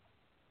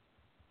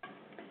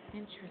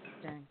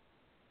 Interesting.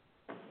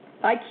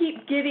 I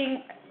keep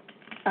getting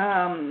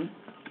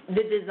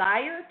the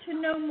desire to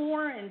know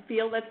more and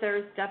feel that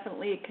there's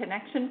definitely a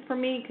connection for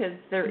me because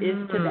there is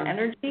to the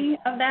energy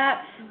of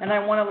that, and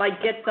I want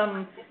to get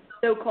some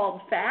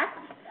so-called facts,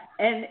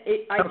 and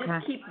I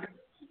just keep going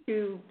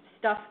to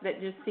stuff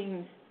that just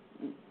seems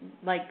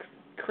like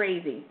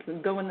crazy,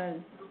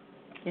 going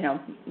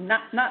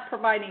not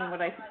providing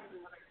what I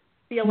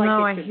feel like.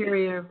 No, it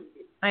should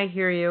I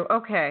hear you.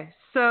 Okay,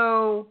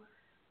 so.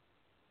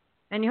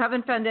 And you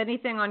haven't found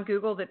anything on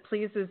Google that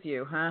pleases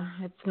you, huh?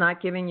 It's not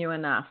giving you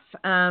enough.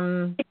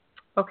 Okay.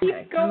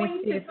 Keep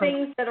going to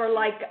things that are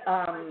like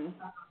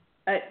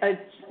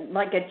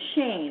a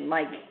chain.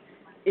 Like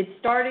it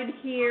started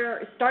here.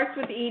 It starts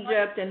with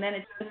Egypt, and then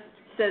it just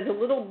says a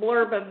little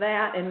blurb of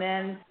that, and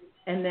then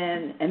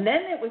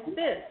it was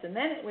this, and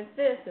then it was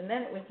this, and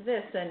then it was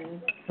this,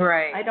 and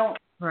I don't.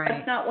 Right.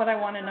 That's not what I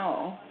want to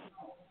know.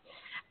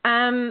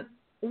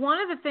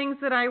 One of the things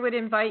that I would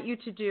invite you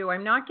to do,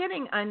 I'm not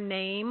getting a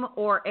name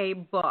or a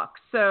book.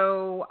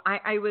 So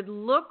I would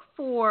look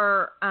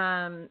for,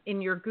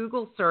 in your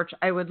Google search,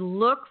 I would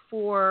look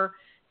for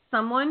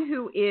someone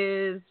who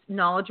is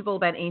knowledgeable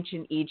about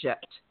ancient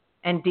Egypt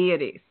and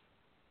deities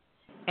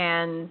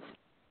and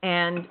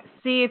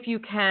see if you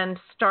can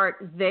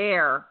start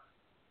there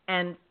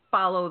and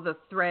follow the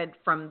thread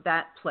from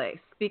that place.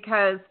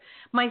 Because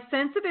my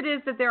sense of it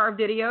is that there are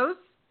videos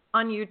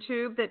on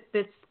YouTube that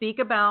speak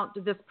about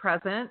this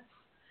presence.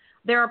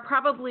 There are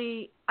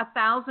probably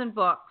 1,000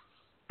 books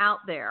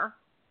out there.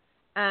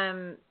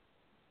 And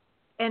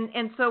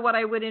so what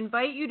I would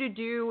invite you to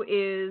do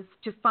is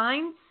to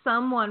find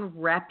someone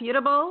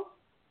reputable,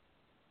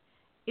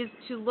 is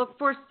to look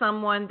for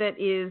someone that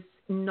is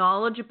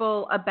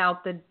knowledgeable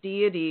about the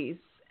deities,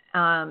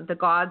 the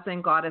gods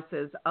and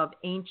goddesses of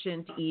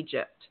ancient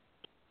Egypt.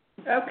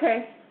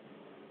 Okay.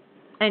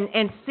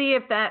 And see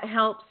if that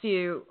helps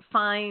you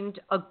find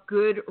a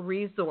good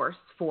resource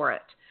for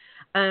it.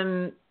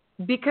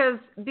 Because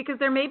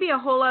there may be a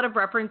whole lot of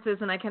references,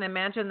 and I can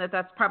imagine that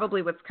that's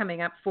probably what's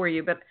coming up for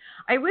you. But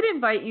I would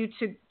invite you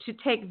to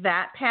take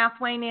that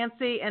pathway,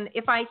 Nancy. And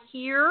if I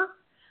hear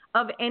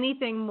of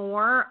anything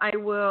more, I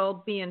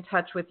will be in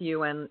touch with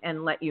you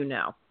and let you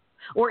know.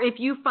 Or if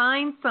you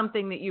find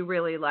something that you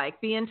really like,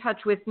 be in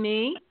touch with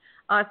me.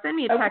 Send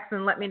me a text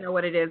and let me know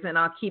what it is, and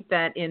I'll keep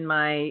that in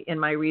my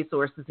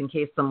resources in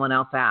case someone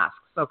else asks.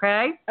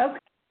 Okay?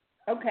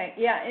 Okay.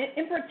 Yeah.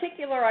 In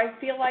particular, I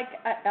feel like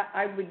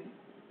I would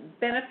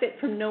benefit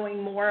from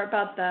knowing more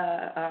about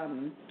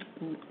the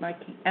my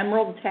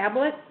emerald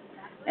tablet,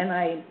 and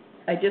I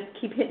just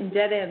keep hitting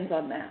dead ends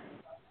on that.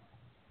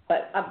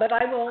 But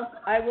I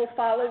will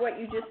follow what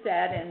you just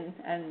said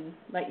and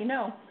let you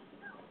know.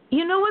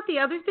 You know what the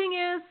other thing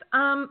is?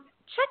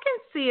 Check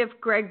and see if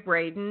Greg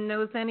Braden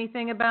knows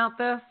anything about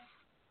this.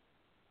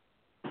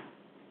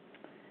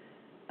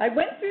 I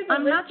went through the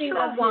I'm not listing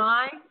sure of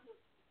why.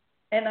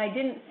 And I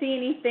didn't see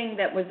anything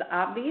that was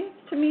obvious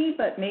to me,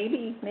 but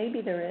maybe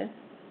there is.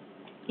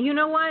 You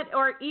know what?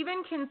 Or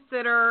even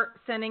consider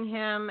sending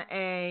him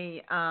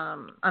a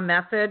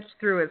message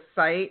through his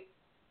site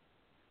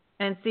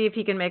and see if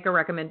he can make a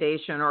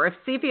recommendation, or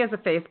see if he has a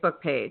Facebook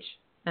page.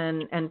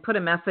 And put a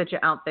message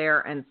out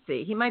there and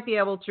see. He might be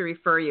able to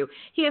refer you.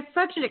 He has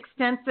such an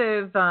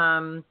extensive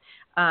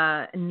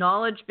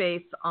knowledge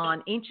base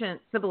on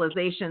ancient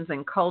civilizations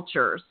and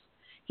cultures.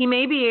 He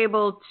may be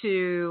able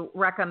to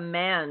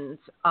recommend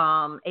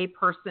a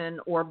person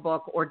or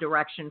book or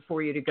direction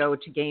for you to go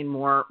to gain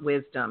more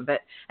wisdom. But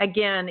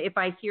again, if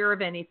I hear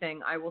of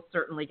anything, I will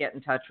certainly get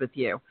in touch with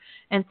you.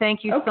 And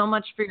thank you so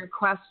much for your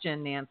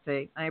question,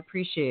 Nancy. I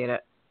appreciate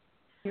it.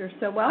 You're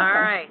so welcome.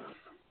 All right.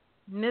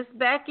 Miss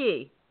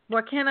Becky,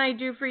 what can I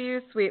do for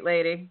you, sweet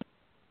lady?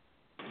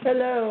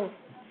 Hello.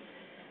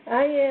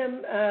 I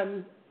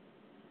am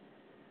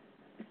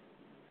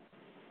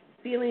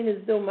feeling as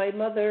though my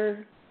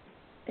mother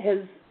has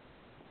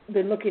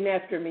been looking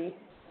after me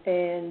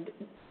and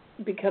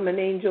become an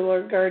angel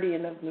or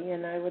guardian of me,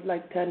 and I would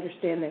like to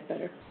understand that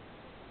better.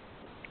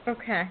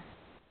 Okay.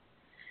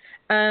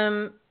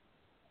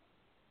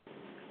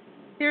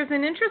 There's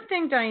an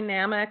interesting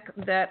dynamic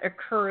that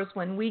occurs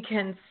when we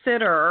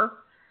consider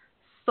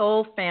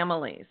soul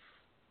families,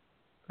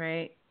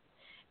 right?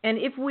 And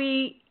if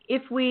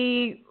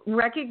we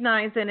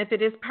recognize, and if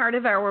it is part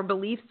of our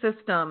belief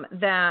system,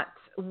 that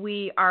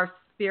we are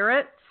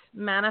spirit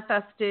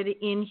manifested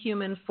in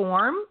human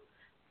form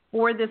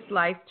for this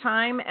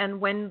lifetime, and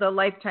when the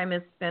lifetime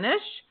is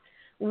finished,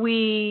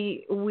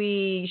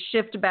 we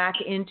shift back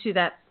into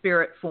that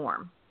spirit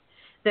form.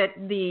 That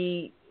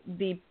the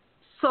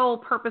sole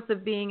purpose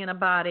of being in a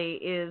body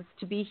is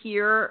to be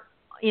here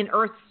in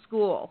Earth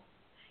School.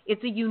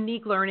 It's a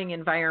unique learning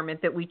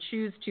environment that we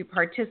choose to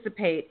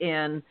participate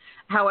in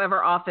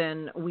however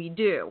often we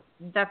do.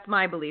 That's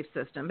my belief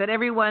system. But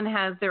everyone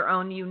has their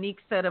own unique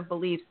set of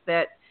beliefs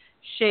that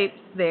shapes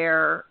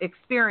their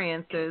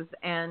experiences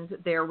and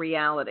their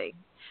reality.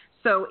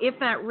 So if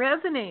that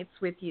resonates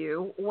with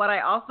you, what I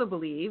also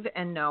believe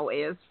and know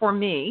is, for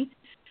me,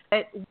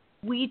 that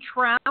we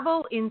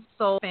travel in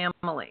soul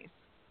families.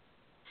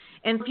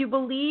 And if you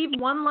believe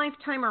one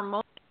lifetime or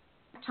multiple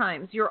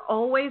lifetimes, you're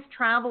always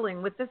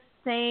traveling with the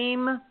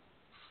same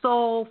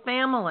soul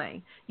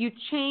family. You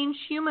change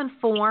human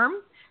form,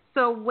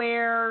 so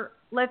where,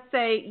 let's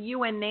say,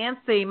 you and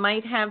Nancy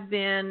might have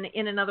been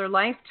in another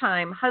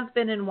lifetime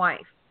husband and wife,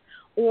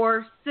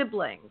 or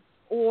siblings,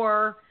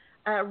 or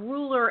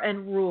ruler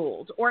and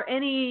ruled, or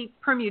any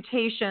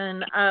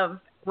permutation of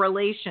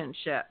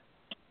relationship.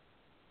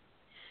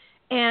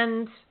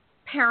 And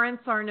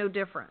parents are no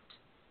different.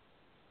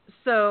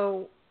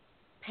 So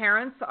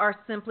parents are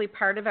simply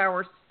part of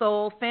our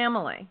soul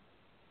family.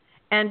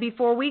 And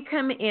before we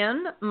come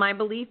in, my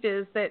belief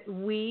is that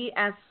we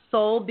as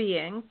soul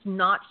beings,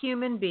 not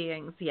human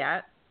beings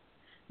yet,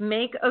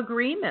 make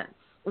agreements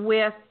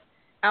with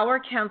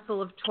our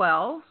Council of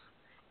 12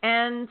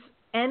 and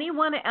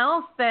anyone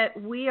else that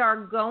we are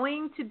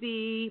going to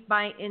be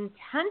by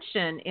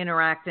intention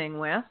interacting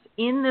with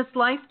in this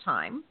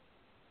lifetime,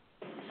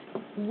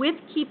 with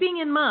keeping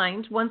in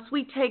mind, once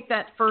we take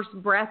that first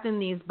breath in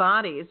these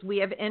bodies, we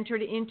have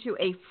entered into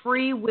a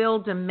free will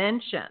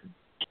dimension.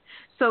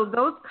 So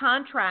those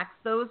contracts,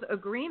 those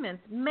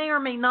agreements may or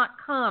may not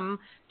come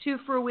to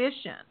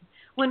fruition.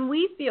 When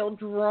we feel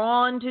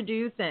drawn to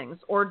do things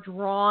or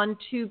drawn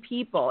to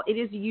people, it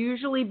is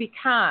usually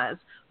because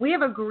we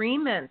have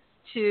agreements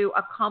to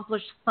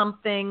accomplish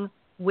something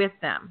with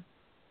them.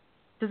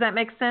 Does that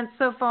make sense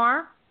so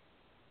far?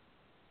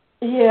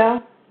 Yeah.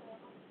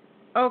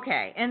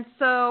 Okay. And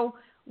so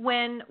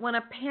when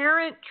a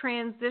parent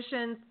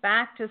transitions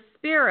back to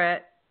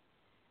spirit,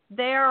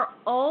 they're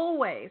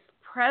always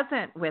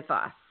present with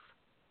us.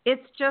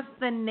 It's just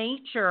the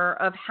nature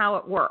of how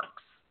it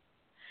works.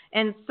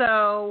 And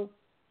so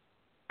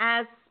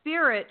as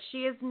spirit, she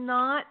is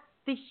not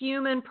the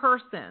human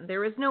person.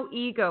 There is no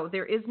ego.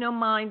 There is no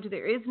mind.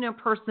 There is no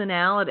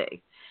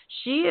personality.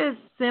 She is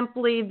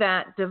simply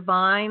that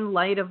divine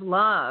light of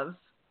love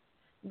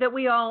that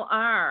we all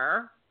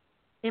are,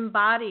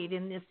 embodied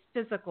in this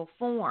physical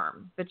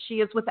form, but she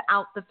is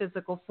without the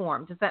physical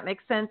form. Does that make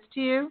sense to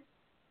you?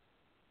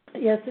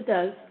 Yes, it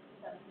does.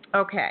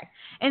 Okay.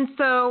 And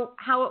so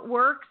how it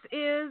works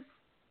is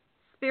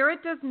spirit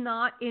does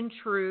not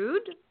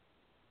intrude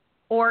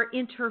or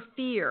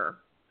interfere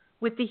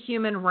with the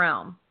human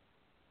realm.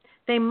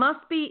 They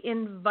must be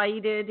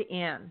invited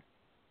in.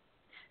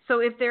 So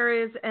if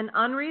there is an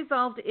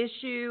unresolved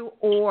issue,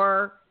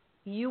 or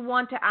you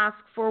want to ask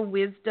for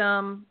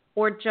wisdom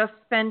or just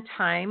spend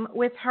time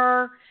with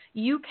her,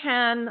 you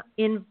can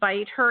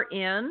invite her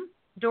in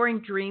during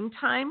dream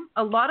time.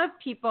 A lot of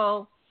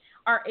people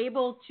are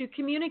able to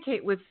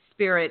communicate with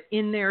spirit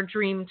in their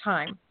dream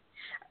time.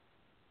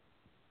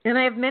 And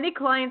I have many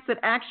clients that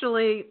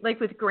actually, like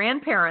with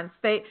grandparents,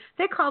 they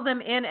call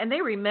them in and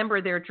they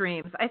remember their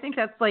dreams. I think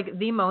that's like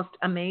the most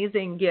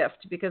amazing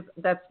gift, because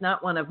that's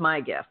not one of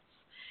my gifts.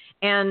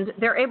 And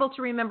they're able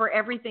to remember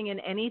everything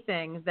and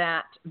anything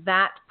that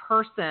that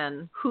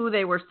person who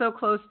they were so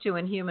close to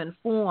in human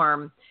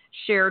form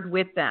shared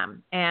with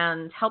them,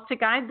 and help to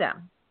guide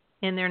them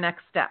in their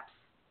next steps.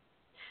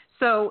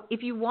 So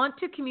if you want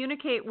to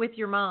communicate with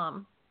your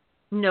mom,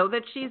 know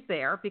that she's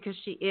there, because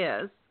she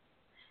is.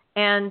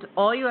 And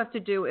all you have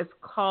to do is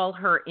call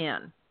her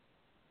in.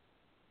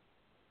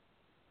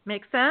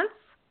 Make sense?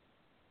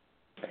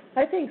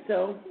 I think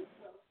so.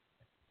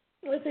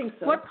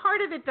 What part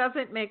of it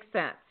doesn't make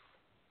sense?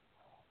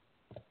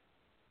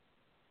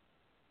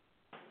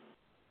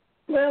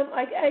 Well,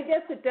 I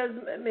guess it does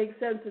make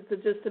sense.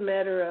 It's just a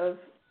matter of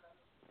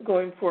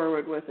going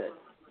forward with it.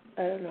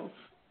 I don't know.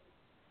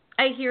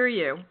 I hear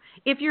you.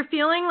 If you're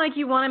feeling like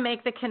you want to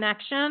make the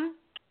connection,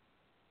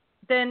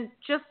 then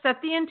just set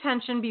the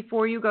intention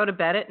before you go to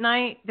bed at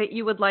night that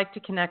you would like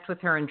to connect with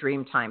her in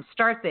dream time.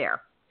 Start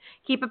there.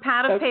 Keep a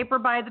pad of paper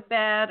by the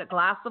bed, a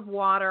glass of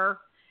water,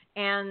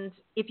 and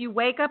if you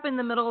wake up in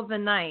the middle of the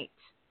night,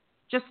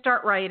 just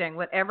start writing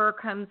whatever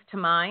comes to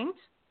mind.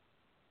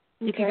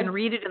 Okay. If you can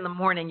read it in the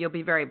morning, you'll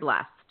be very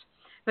blessed.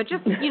 But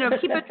just,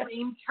 keep a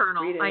dream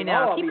journal. I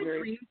know. Keep a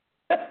dream.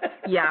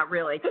 Yeah,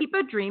 really. Keep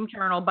a dream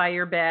journal by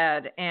your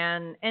bed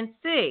and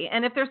see.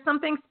 And if there's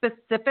something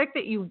specific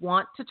that you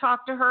want to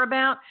talk to her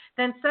about,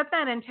 then set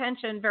that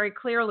intention very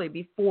clearly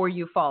before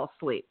you fall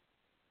asleep.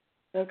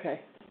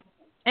 Okay.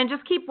 And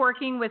just keep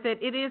working with it.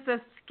 It is a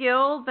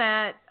skill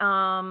that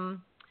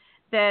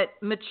that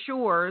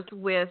matures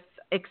with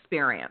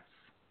experience,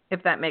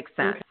 if that makes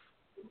sense.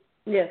 Okay.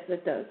 Yes,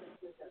 it does.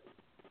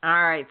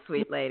 All right,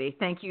 sweet lady.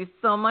 Thank you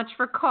so much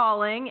for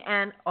calling,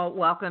 and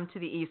welcome to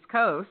the East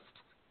Coast.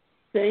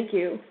 Thank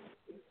you.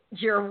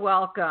 You're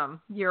welcome.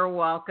 You're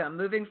welcome.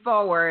 Moving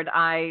forward,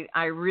 I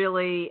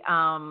really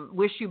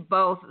wish you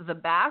both the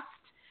best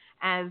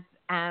as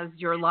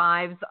your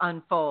lives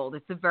unfold.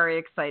 It's a very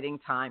exciting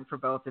time for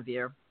both of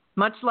you.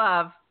 Much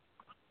love.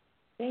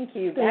 Thank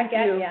you. Back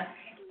at ya.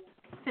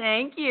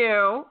 Thank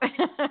you.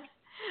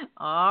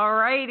 All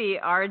righty,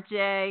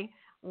 RJ.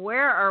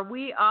 Where are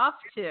we off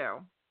to?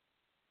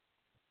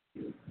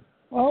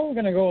 Well, we're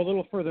going to go a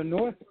little further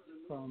north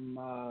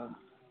from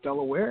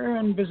Delaware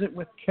and visit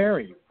with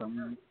Carrie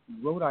from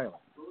Rhode Island.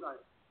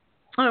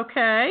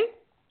 Okay.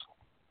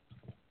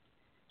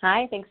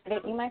 Hi, thanks for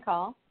taking my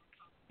call.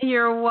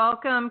 You're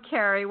welcome,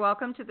 Carrie.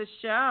 Welcome to the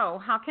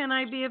show. How can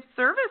I be of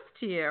service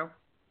to you?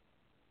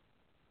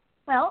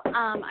 Well,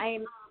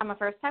 I'm a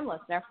first-time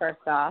listener, first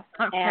off,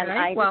 okay. And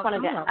I just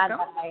wanted to add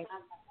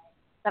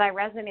that I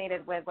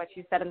resonated with what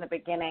you said in the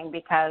beginning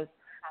because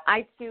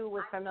I, too,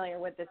 was familiar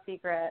with The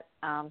Secret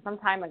some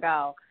time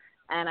ago,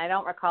 and I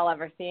don't recall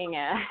ever seeing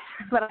it,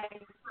 but I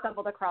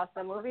stumbled across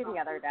the movie the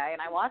other day,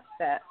 and I watched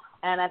it,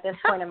 and at this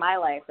point in my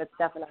life, it's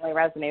definitely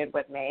resonated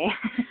with me.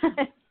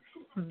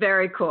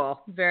 Very cool.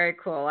 Very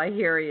cool. I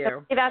hear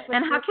you.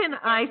 And how can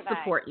I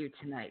support you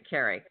tonight,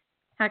 Carrie?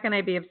 How can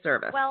I be of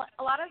service? Well,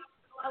 a lot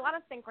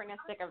of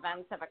synchronistic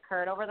events have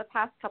occurred over the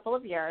past couple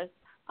of years.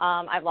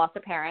 I've lost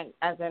a parent,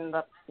 as in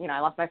I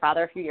lost my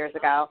father a few years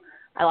ago.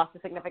 I lost a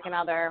significant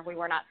other. We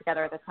were not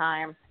together at the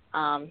time.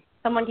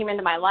 Someone came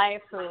into my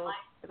life who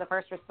is a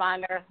first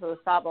responder who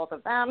saw both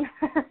of them,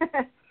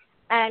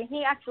 and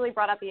he actually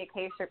brought up the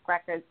Akashic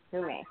records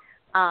to me.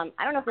 I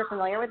don't know if you're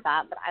familiar with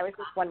that, but I was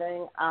just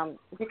wondering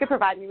if you could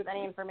provide me with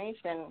any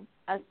information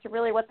as to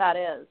really what that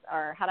is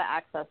or how to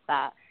access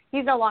that.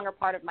 He's no longer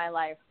part of my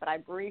life, but I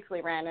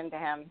briefly ran into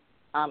him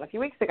a few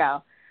weeks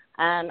ago,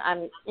 and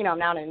I'm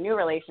now in a new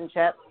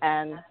relationship,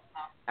 and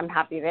I'm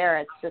happy there.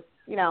 It's just,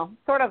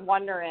 sort of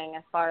wondering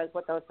as far as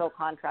what those soul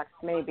contracts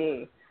may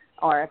be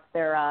or if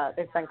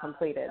they've been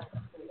completed.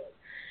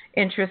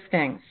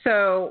 Interesting.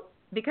 So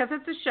because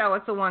it's a show,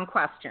 it's a one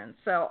question.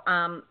 So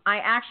I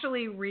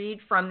actually read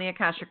from the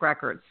Akashic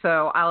Records,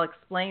 so I'll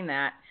explain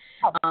that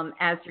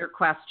as your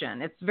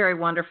question. It's very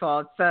wonderful.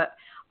 It's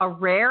a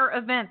rare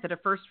event that a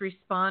first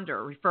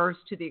responder refers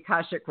to the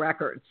Akashic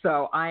Records,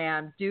 so I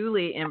am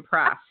duly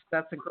impressed.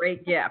 That's a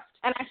great gift.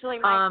 And actually,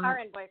 my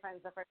current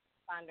boyfriend's a first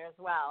responder as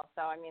well,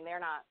 so, they're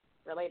not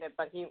related,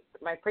 but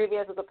my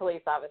previous was a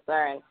police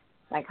officer, and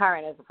my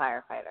current is a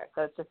firefighter,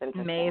 so it's just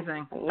interesting.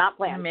 Amazing. Not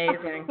planned.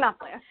 Amazing. Not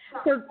planned.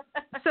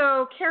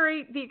 So,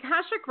 Carrie, the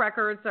Akashic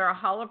Records are a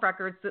hall of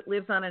records that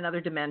lives on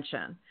another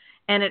dimension,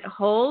 and it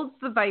holds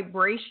the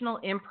vibrational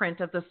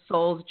imprint of the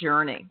soul's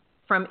journey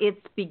from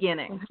its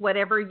beginnings,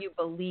 whatever you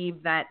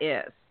believe that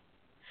is.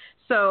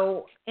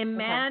 So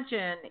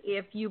imagine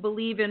if you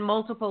believe in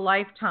multiple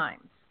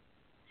lifetimes,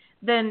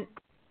 then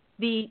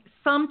the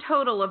sum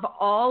total of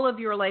all of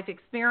your life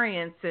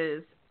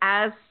experiences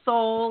as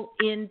soul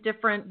in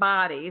different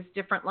bodies,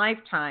 different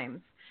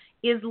lifetimes,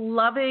 is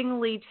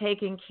lovingly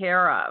taken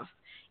care of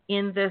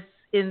in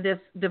this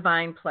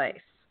divine place.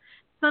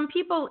 Some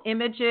people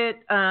image it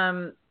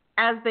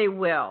as they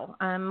will.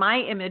 My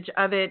image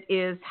of it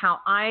is how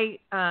I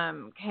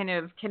kind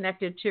of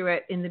connected to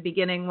it in the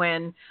beginning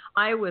when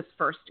I was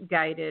first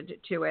guided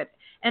to it.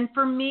 And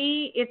for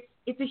me,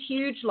 it's a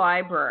huge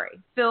library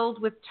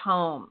filled with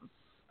tomes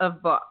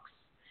of books.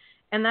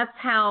 And that's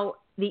how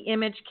the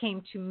image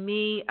came to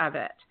me of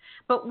it.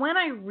 But when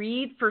I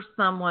read for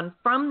someone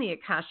from the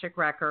Akashic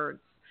Records,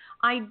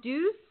 I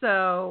do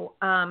so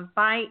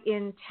by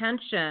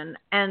intention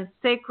and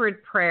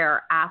sacred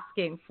prayer,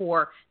 asking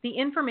for the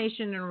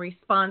information in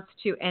response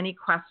to any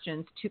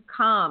questions to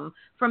come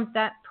from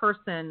that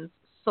person's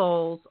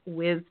soul's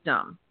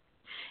wisdom.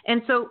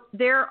 And so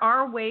there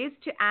are ways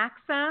to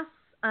access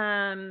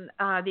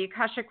the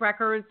Akashic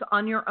Records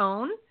on your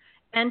own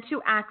and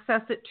to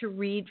access it to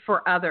read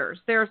for others.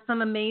 There are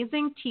some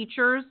amazing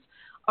teachers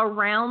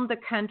around the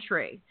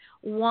country.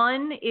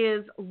 One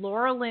is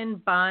Laura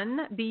Lynn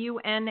Bunn,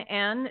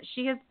 B-U-N-N.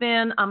 She has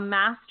been a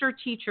master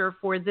teacher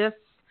for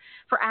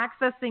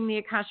accessing the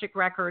Akashic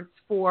Records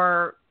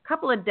for a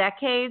couple of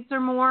decades or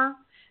more.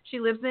 She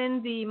lives in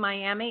the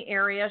Miami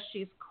area.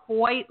 She's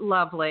quite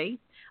lovely,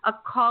 a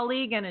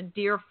colleague and a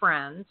dear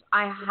friend.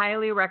 I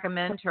highly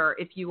recommend her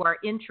if you are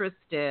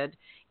interested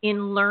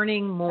in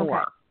learning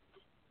more.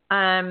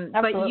 Okay.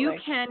 But you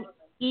can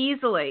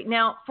easily.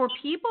 Now, for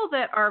people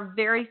that are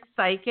very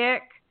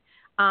psychic,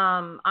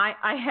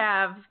 I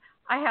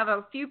have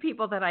a few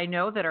people that I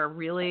know that are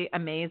really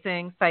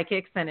amazing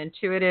psychics and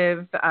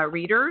intuitive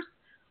readers.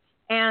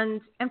 And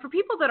for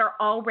people that are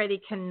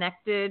already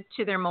connected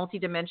to their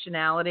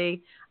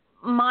multidimensionality,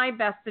 my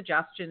best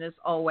suggestion is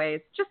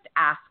always just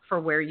ask for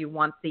where you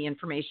want the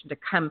information to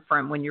come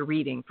from when you're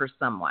reading for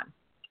someone.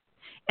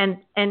 And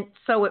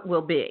so it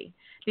will be,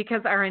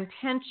 because our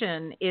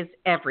intention is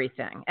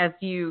everything, as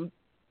you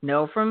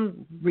know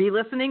from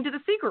re-listening to The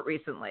Secret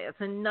recently.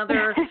 It's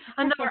another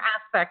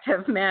aspect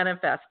of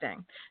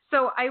manifesting.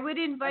 So I would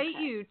invite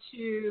you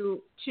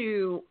to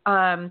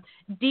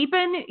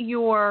deepen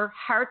your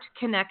heart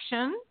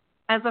connection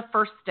as a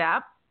first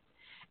step.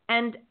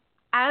 And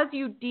as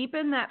you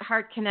deepen that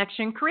heart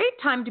connection, create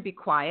time to be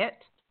quiet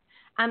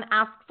and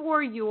ask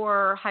for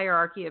your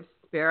hierarchy of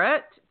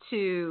spirit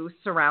to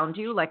surround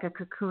you like a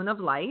cocoon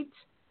of light.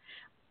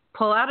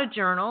 Pull out a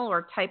journal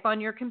or type on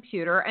your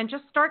computer and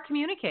just start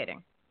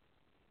communicating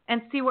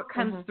and see what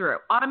comes through.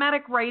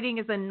 Automatic writing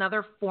is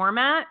another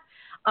format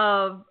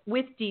of,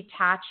 with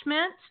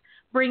detachment,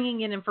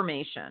 bringing in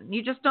information.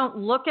 You just don't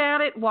look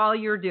at it while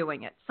you're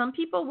doing it. Some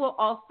people will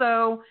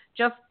also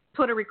just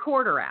put a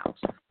recorder out,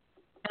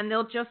 and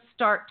they'll just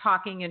start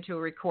talking into a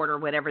recorder,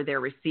 whatever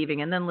they're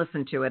receiving, and then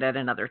listen to it at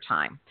another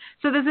time.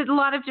 So there's a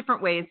lot of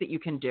different ways that you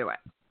can do it.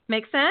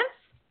 Make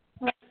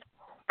sense?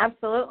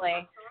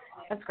 Absolutely.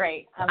 That's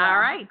great. All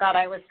right. Thought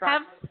I was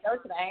trying to go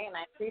today, and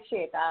I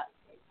appreciate that.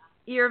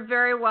 You're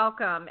very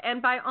welcome.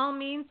 And by all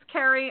means,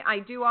 Carrie, I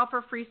do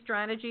offer free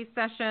strategy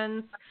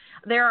sessions.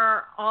 There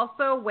are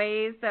also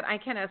ways that I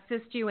can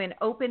assist you in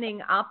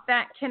opening up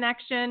that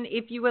connection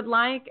if you would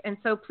like. And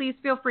so please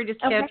feel free to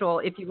schedule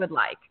if you would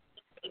like.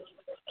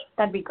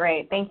 That'd be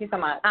great. Thank you so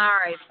much. All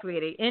right,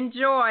 sweetie.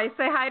 Enjoy.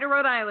 Say hi to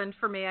Rhode Island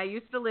for me. I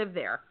used to live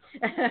there.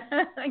 give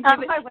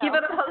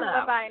it a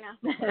hello. Bye now.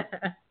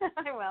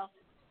 I will.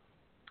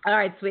 All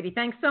right, sweetie.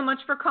 Thanks so much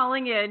for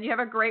calling in. You have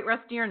a great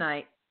rest of your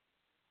night.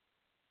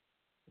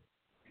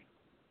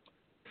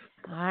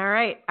 All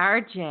right,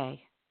 RJ,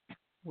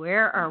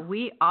 where are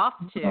we off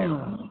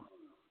to?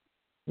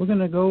 We're going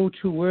to go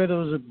to where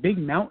those big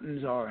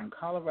mountains are in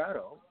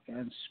Colorado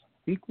and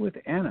speak with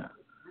Anna.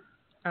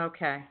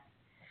 Okay.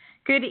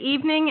 Good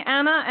evening,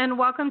 Anna, and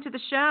welcome to the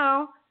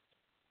show.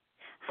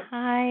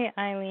 Hi,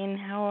 Eileen.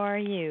 How are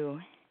you?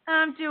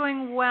 I'm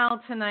doing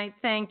well tonight,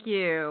 thank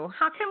you.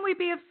 How can we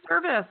be of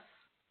service?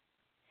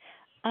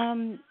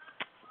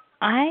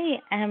 I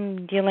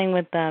am dealing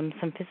with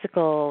some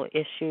physical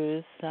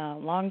issues,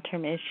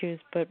 long-term issues,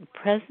 but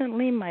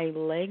presently my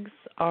legs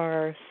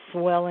are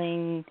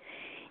swelling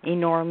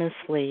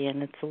enormously,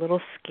 and it's a little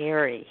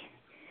scary.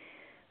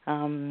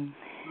 And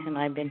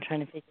I've been trying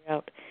to figure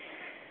out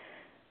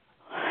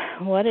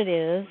what it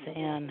is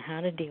and how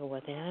to deal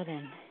with it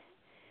and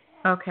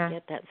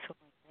get that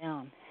swelling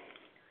down.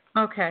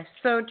 Okay,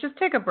 so just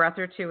take a breath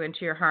or two into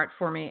your heart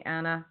for me,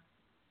 Anna.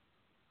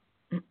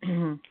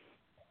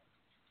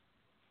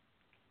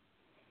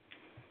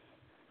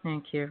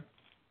 Thank you.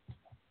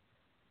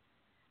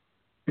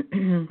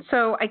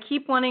 So I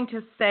keep wanting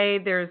to say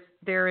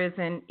there is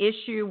an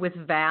issue with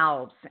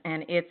valves,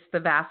 and it's the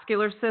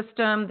vascular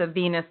system, the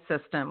venous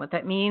system. What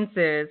that means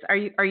is,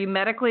 are you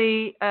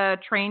medically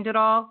trained at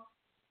all?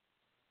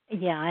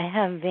 Yeah, I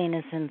have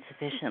venous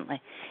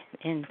insufficiency.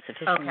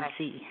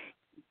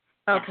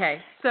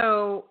 Okay,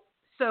 so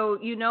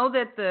you know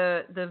that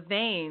the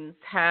veins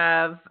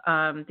have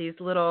these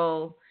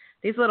little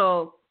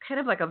kind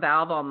of like a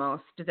valve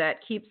almost that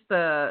keeps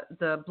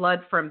the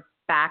blood from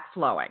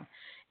backflowing,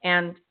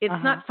 and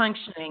it's not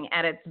functioning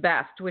at its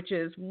best, which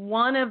is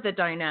one of the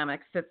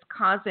dynamics that's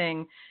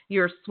causing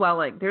your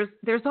swelling.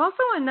 There's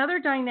also another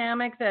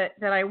dynamic that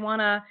I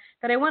wanna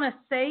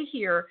say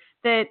here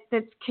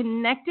that's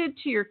connected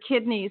to your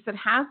kidneys that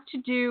has to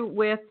do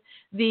with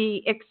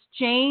the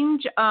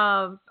exchange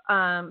of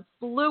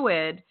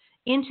fluid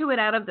into and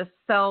out of the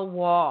cell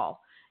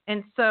wall.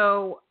 And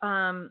so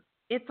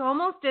it's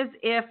almost as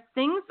if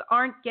things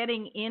aren't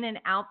getting in and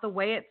out the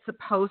way it's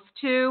supposed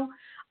to.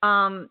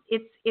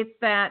 It's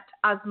that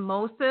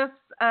osmosis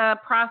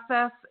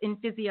process in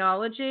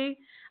physiology,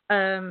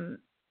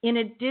 in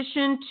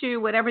addition to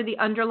whatever the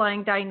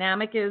underlying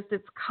dynamic is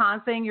that's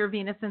causing your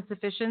venous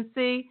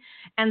insufficiency,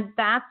 and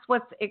that's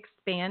what's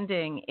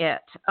expanding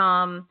it.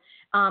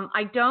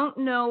 I don't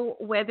know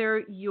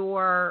whether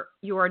your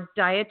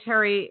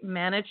dietary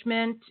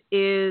management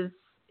is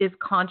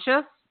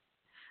conscious,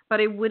 but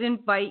I would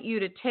invite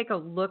you to take a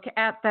look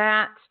at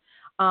that.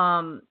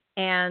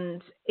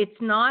 And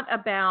it's not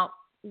about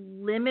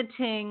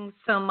limiting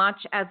so much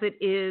as it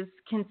is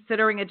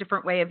considering a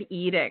different way of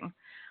eating.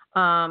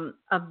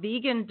 A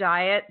vegan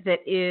diet that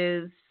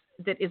is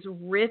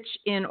rich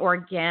in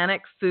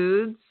organic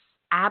foods,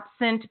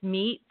 absent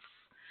meats,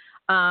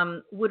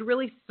 would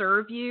really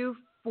serve you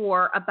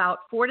for about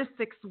 4 to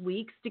 6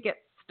 weeks to get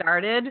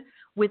started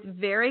with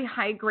very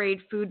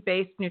high-grade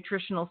food-based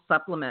nutritional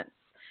supplements.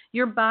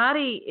 Your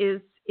body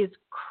is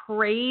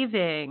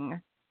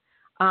craving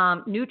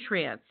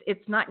nutrients.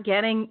 It's not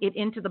getting it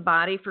into the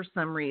body for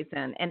some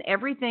reason, and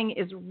everything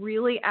is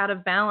really out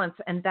of balance,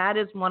 and that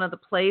is one of the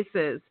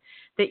places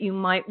that you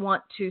might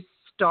want to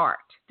start.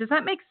 Does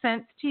that make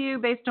sense to you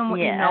based on what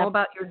you know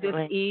about your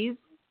dis-ease?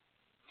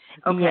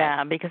 Okay.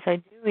 Yeah, because I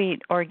do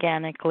eat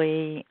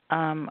organically.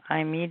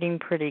 I'm eating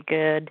pretty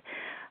good.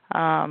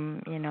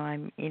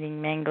 I'm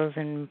eating mangoes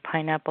and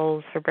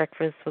pineapples for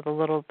breakfast with a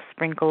little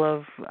sprinkle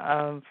of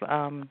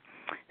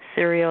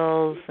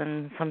cereals,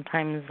 and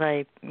sometimes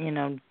I,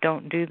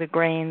 don't do the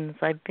grains.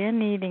 I've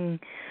been eating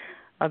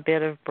a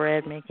bit of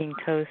bread, making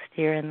toast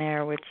here and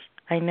there, which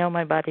I know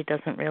my body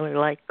doesn't really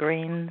like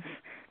grains,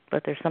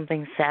 but there's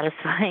something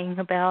satisfying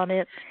about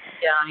it.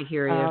 Yeah, I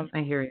hear you.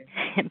 I hear you.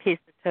 A piece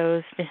of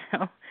toast,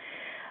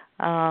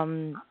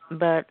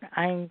 But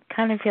I'm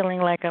kind of feeling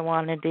like I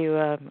want to do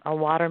a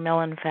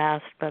watermelon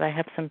fast, but I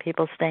have some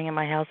people staying in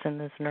my house, and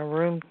there's no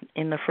room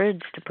in the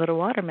fridge to put a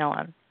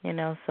watermelon,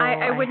 So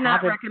I would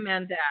not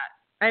recommend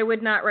that. I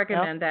would not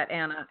recommend that,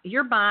 Anna.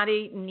 Your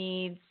body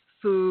needs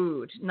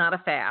food, not a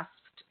fast.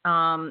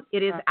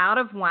 It is out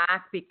of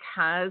whack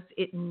because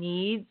it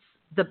needs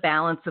the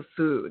balance of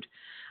food.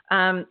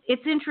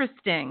 It's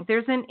interesting.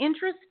 There's an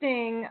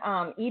interesting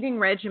eating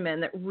regimen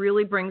that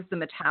really brings the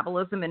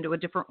metabolism into a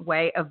different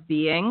way of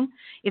being.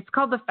 It's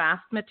called the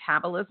Fast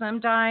Metabolism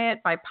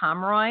Diet by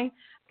Pomeroy. I'm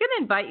going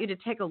to invite you to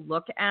take a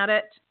look at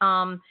it.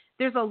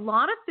 There's a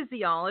lot of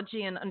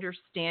physiology and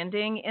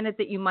understanding in it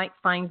that you might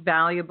find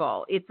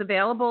valuable. It's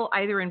available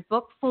either in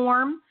book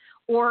form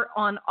or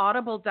on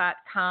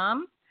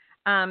audible.com.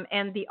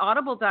 And the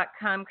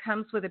audible.com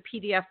comes with a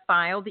PDF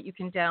file that you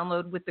can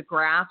download with the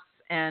graphs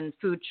and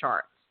food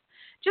charts.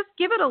 Just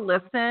give it a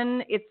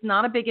listen. It's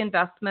not a big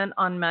investment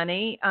on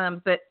money,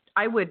 but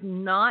I would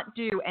not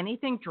do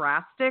anything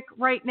drastic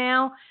right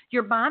now.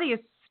 Your body is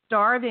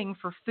starving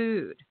for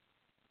food.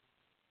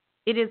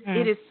 It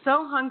is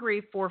so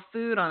hungry for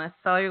food on a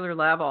cellular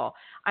level.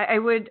 I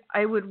would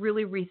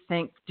really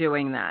rethink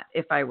doing that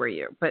if I were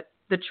you. But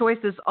the choice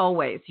is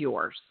always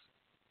yours.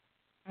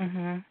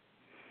 Mhm.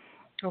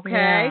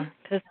 Okay.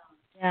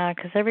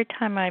 Because every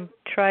time I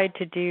tried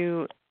to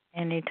do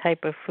any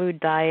type of food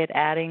diet,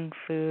 adding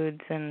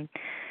foods and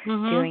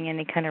doing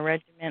any kind of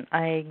regimen,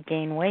 I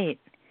gain weight.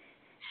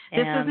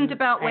 This isn't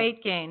about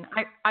weight gain.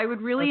 I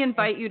would really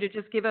invite you to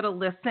just give it a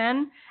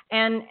listen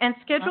and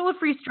schedule a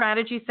free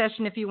strategy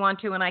session if you want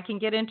to, and I can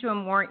get into a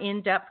more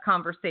in-depth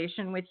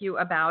conversation with you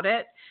about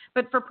it.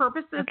 But for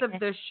purposes of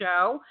this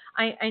show,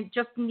 I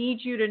just need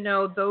you to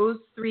know those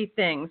three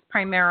things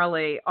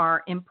primarily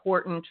are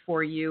important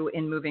for you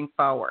in moving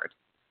forward.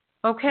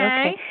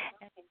 Okay?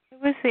 Who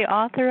was the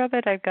author of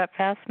it? I've got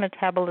Fast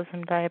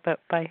Metabolism Diet, but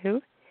by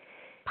who?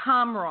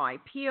 Pomeroy,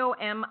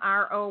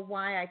 Pomroy.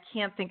 I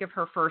can't think of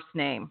her first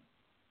name.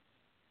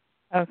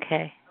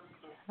 Okay.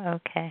 All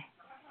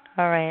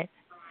right.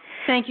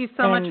 Thank you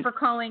so much for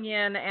calling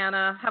in,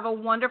 Anna. Have a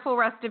wonderful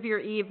rest of your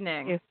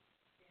evening.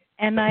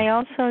 And I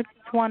also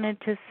just wanted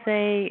to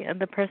say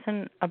the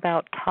person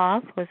about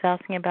Thoth was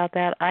asking about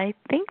that. I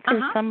think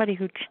there's somebody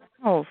who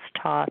channels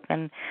Thoth,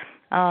 and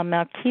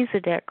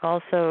Melchizedek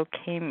also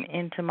came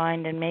into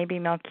mind, and maybe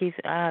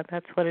Melchizedek,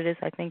 that's what it is.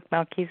 I think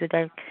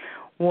Melchizedek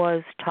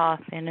was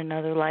Thoth in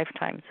another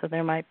lifetime, so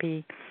there might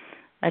be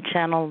a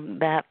channel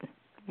that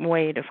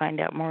way to find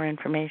out more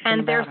information.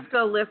 And they're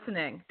still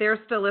listening.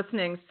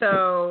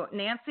 So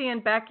Nancy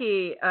and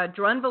Becky,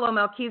 Drunvalo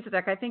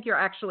Melchizedek, I think you're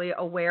actually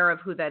aware of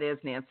who that is,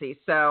 Nancy.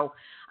 So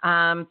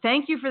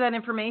thank you for that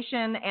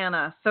information,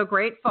 Anna. So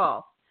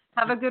grateful.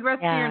 Have a good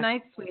rest of your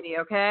night, sweetie,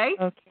 okay?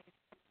 Okay.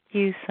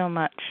 Thank you so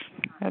much.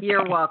 Okay.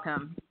 You're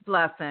welcome.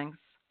 Blessings.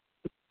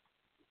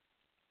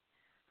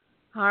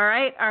 All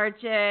right,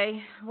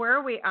 RJ, where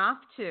are we off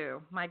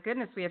to? My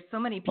goodness, we have so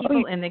many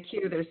people in the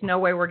queue. There's no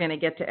way we're going to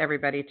get to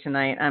everybody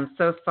tonight. I'm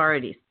so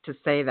sorry to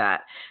say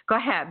that. Go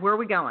ahead. Where are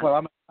we going? Well,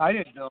 I'm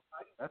excited, though.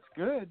 That's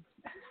good.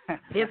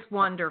 It's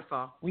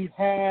wonderful. We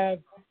have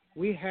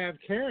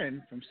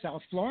Karen from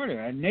South Florida,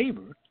 a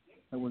neighbor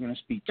that we're going to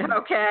speak to.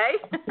 Okay.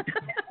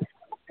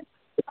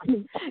 Good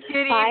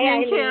evening,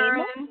 Hi,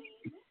 Karen.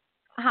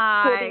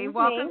 Hi. Good evening.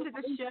 Welcome to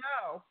the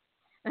show.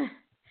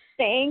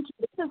 Thank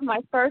you. This is my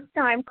first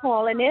time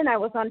calling in. I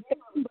was on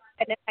Facebook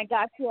and then I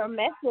got your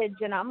message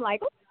and I'm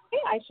like,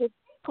 okay, I should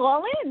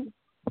call in.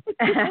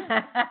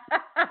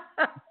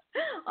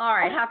 All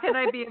right. How can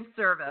I be of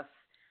service?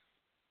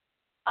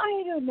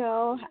 I don't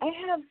know. I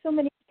have so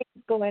many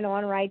things going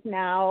on right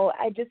now.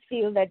 I just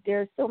feel that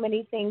there's so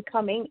many things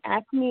coming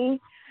at me.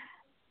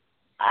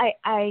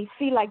 I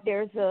feel like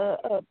there's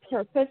a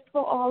purpose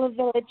for all of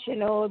it.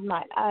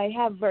 I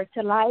have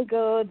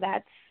vertigo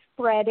that's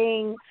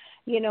spreading.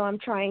 I'm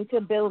trying to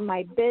build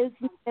my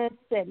business,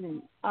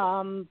 and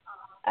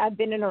I've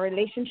been in a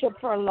relationship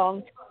for a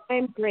long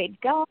time. Great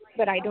guy,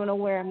 but I don't know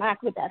where I'm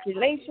at with that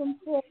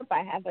relationship.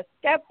 I have a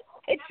step.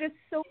 It's just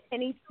so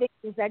many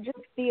things. I just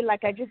feel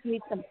like I just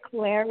need some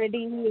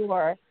clarity,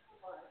 or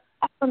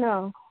I don't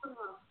know.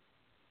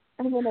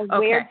 I'm in a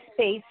weird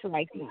space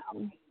right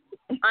now.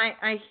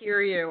 I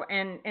hear you.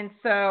 And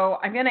so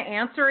I'm going to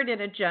answer it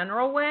in a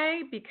general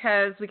way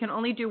because we can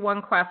only do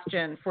one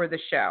question for the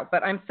show.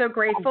 But I'm so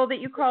grateful that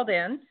you called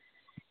in.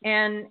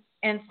 And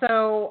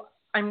so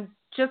I'm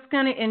just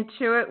going to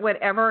intuit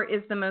whatever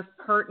is the most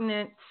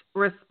pertinent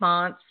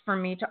response for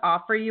me to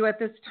offer you at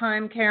this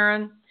time,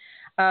 Karen.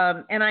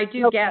 And I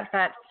do get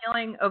that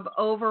feeling of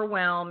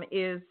overwhelm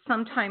is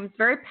sometimes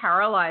very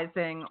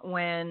paralyzing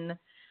when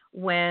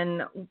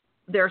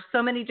there are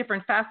so many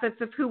different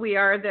facets of who we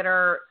are that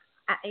are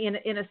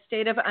in a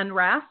state of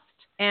unrest,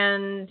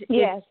 and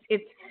Yes.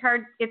 it's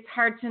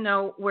hard to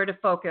know where to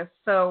focus.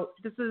 So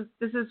this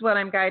is what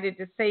I'm guided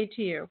to say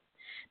to you.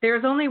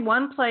 There's only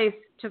one place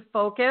to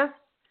focus,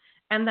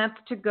 and that's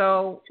to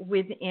go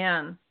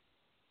within.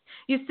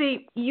 You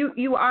see,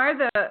 you are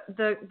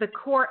the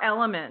core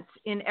element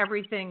in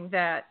everything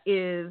that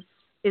is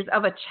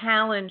of a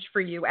challenge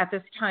for you at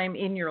this time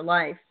in your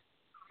life.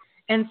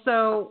 And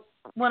so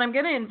what I'm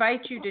going to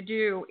invite you to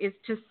do is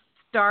to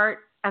start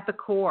at the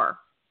core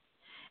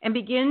and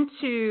begin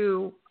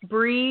to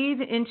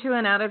breathe into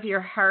and out of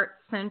your heart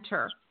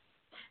center,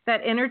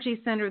 that energy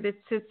center that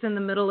sits in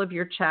the middle of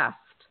your chest.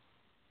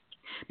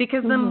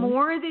 Because the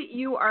more that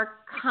you are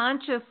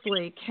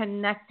consciously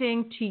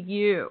connecting to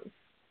you,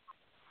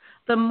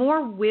 the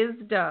more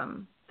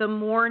wisdom, the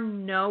more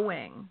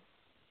knowing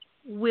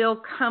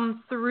will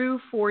come through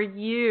for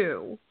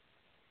you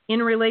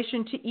in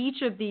relation to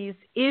each of these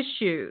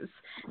issues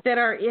that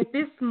are at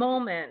this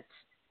moment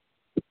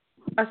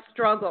a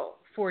struggle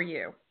for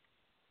you.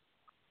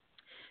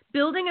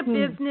 Building a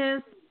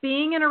business,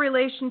 being in a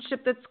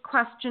relationship that's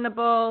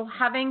questionable,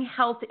 having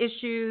health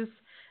issues,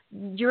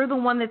 you're the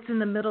one that's in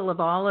the middle of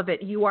all of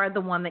it. You are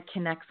the one that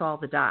connects all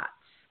the dots.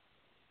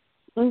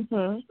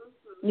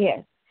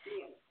 Yes.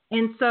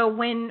 And so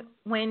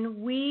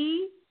when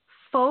we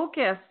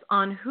focus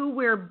on who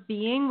we're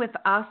being with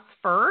us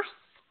first,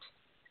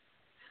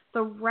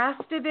 the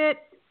rest of it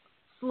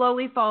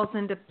slowly falls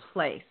into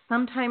place,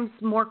 sometimes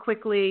more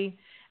quickly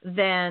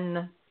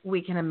than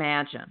we can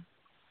imagine.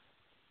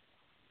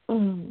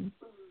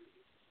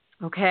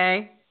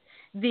 Okay?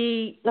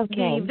 The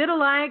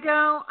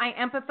vitiligo I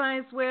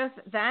empathize with,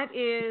 that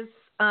is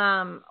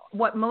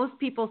what most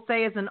people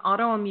say is an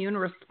autoimmune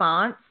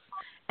response.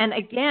 And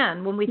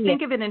again, when we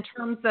think of it in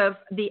terms of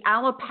the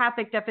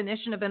allopathic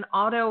definition of an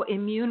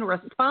autoimmune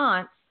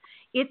response,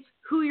 it's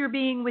who you're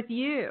being with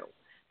you.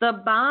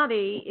 The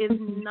body is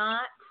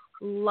not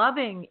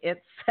loving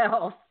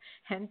itself,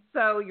 and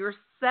so your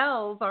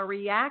cells are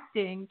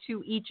reacting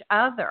to each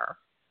other.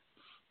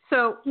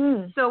 So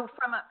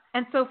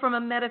from a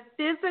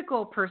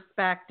metaphysical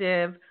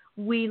perspective,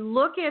 we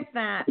look at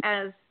that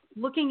as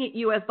looking at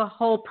you as the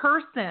whole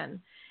person.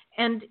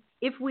 And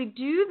if we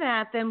do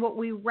that, then what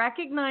we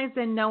recognize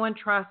and know and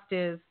trust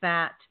is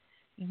that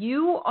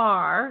you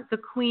are the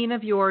queen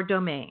of your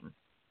domain.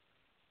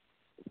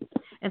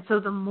 And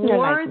so the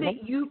more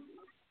that you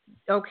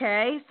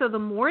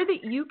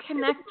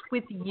connect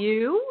with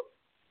you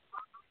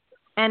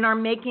and are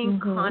making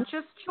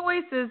conscious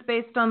choices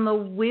based on the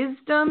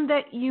wisdom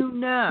that you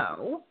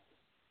know,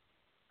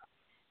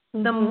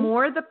 the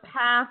more the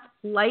path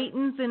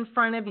lightens in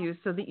front of you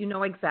so that you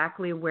know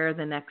exactly where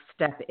the next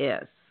step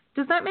is.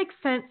 Does that make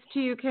sense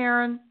to you,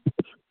 Karen?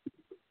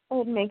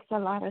 It makes a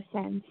lot of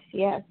sense.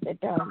 Yes,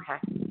 it does. Okay.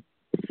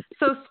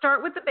 So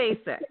start with the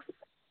basics.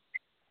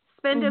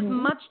 Spend as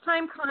much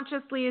time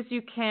consciously as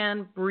you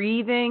can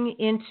breathing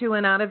into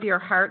and out of your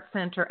heart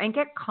center and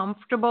get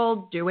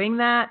comfortable doing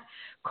that.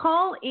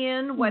 Call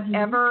in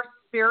whatever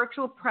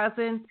spiritual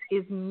presence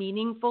is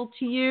meaningful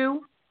to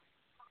you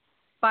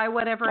by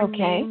whatever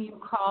name you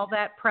call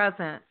that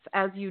presence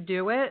as you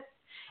do it.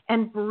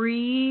 And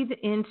breathe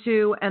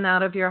into and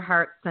out of your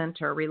heart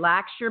center.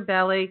 Relax your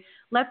belly.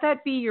 Let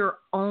that be your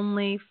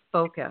only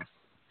focus.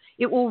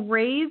 It will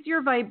raise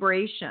your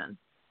vibration.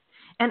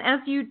 And as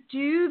you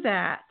do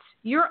that,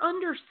 your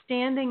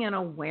understanding and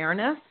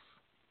awareness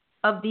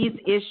of these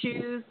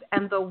issues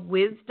and the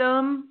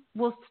wisdom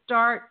will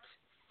start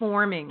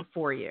forming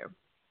for you.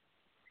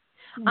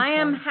 I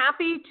am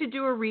happy to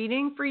do a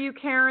reading for you,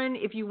 Karen,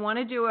 if you want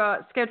to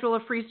schedule a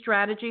free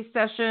strategy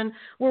session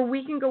where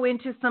we can go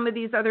into some of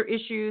these other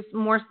issues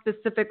more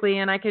specifically,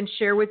 and I can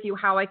share with you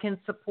how I can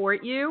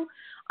support you.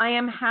 I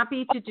am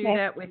happy to do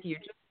that with you.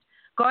 Just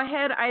go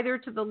ahead either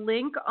to the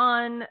link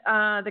on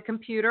the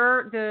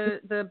computer,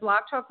 the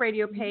Blog Talk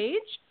Radio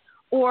page,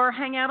 or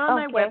hang out on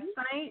my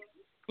website,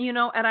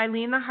 at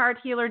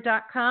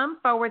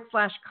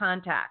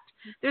ilenethehearthealer.com/contact.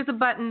 There's a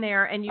button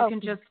there, and you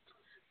can just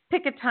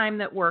pick a time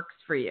that works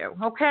for you,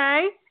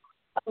 okay?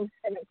 Okay,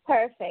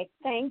 perfect.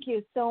 Thank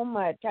you so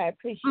much. I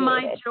appreciate it.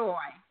 My joy.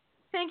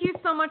 Thank you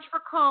so much for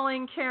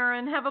calling,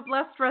 Karen. Have a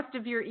blessed rest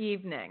of your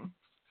evening.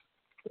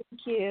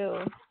 Thank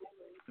you.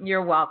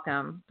 You're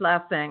welcome.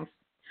 Blessings.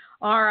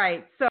 All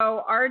right.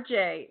 So,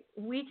 RJ,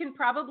 we can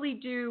probably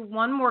do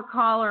one more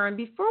caller. And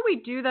before we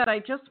do that, I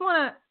just want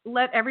to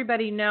let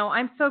everybody know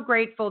I'm so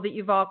grateful that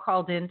you've all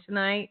called in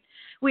tonight.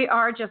 We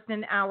are just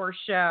an hour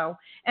show.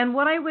 And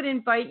what I would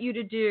invite you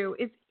to do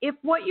is if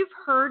what you've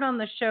heard on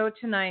the show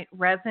tonight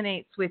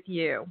resonates with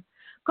you,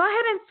 go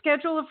ahead and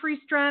schedule a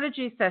free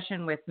strategy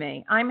session with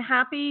me. I'm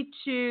happy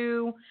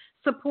to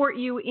support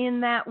you in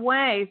that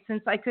way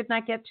since I could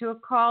not get to a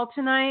call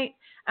tonight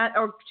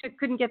or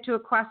couldn't get to a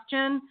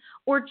question,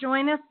 or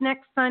join us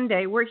next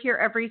Sunday. We're here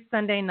every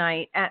Sunday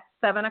night at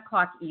 7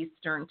 o'clock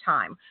Eastern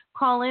time.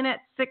 Call in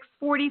at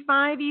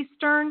 6:45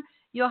 Eastern.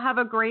 You'll have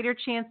a greater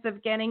chance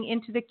of getting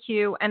into the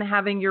queue and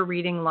having your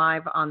reading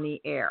live on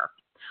the air.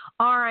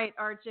 All right,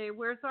 RJ,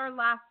 where's our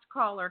last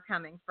caller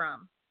coming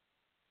from?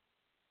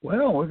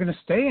 Well, we're going to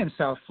stay in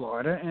South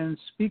Florida and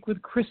speak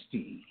with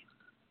Christy.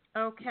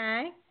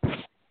 Okay.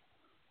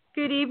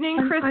 Good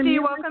evening, Christy.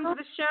 Welcome to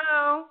the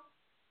show.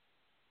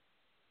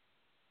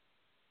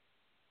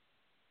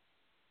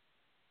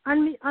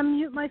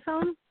 Unmute my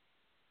phone?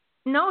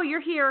 No,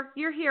 you're here.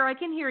 You're here. I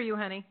can hear you,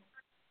 honey.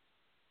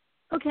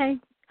 Okay.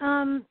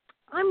 I'm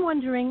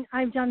wondering,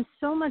 I've done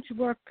so much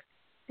work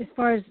as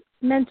far as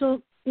mental,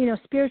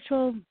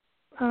 spiritual,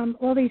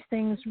 all these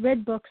things,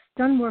 read books,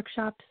 done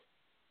workshops.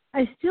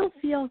 I still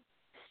feel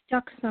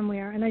stuck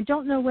somewhere, and I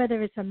don't know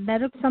whether it's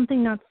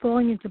something not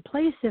falling into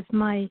place, if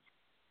my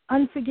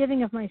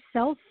unforgiving of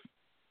myself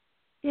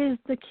is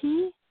the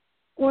key,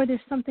 or there's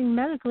something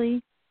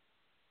medically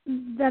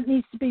that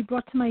needs to be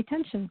brought to my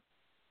attention.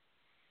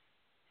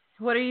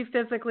 What are you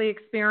physically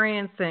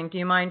experiencing? Do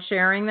you mind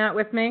sharing that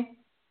with me?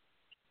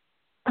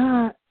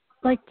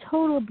 Like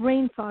total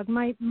brain fog.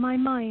 My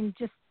mind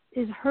just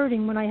is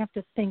hurting when I have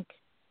to think,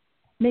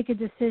 make a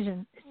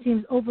decision. It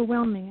seems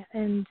overwhelming,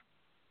 and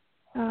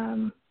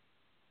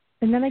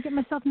then I get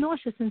myself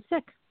nauseous and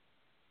sick.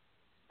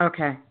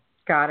 Okay,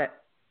 got it.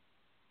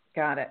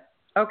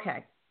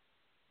 Okay.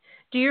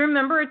 Do you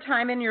remember a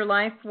time in your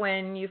life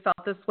when you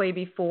felt this way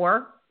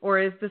before, or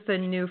is this a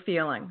new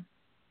feeling?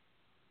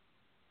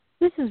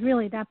 This is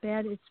really that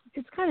bad.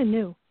 It's kind of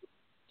new.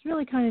 It's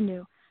really kind of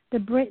new.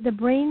 The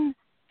brain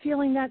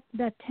feeling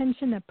that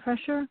tension, that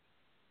pressure,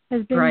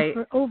 has been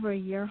for over a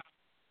year.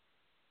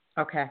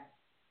 Okay.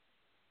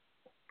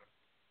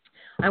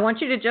 I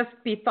want you to just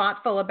be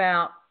thoughtful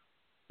about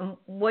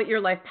what your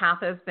life path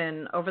has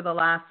been over the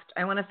last,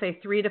 I want to say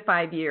 3 to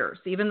 5 years.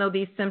 Even though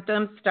these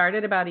symptoms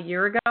started about a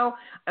year ago,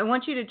 I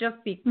want you to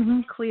just be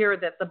clear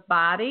that the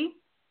body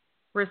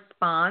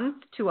responds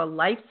to a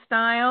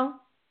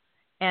lifestyle,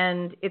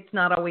 and it's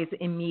not always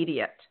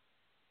immediate.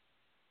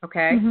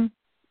 Okay? Mm-hmm.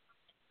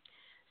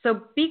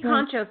 So be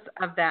conscious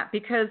of that,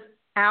 because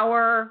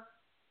our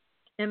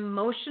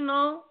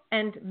emotional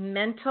and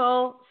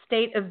mental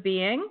state of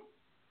being,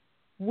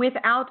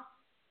 without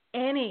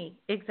any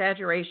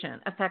exaggeration,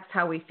 affects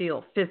how we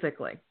feel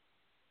physically.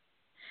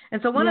 And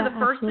so one of the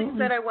first things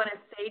that I want to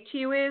say to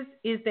you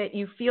is that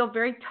you feel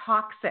very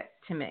toxic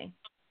to me.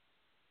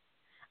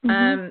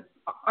 Mm-hmm.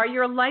 Are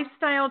your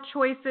lifestyle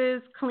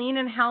choices clean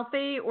and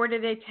healthy, or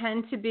do they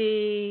tend to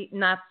be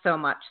not so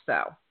much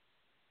so?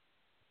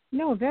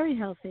 No, very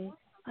healthy.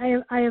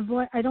 I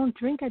don't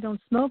drink, I don't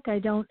smoke, I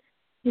don't,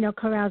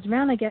 carouse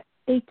around. I get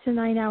 8 to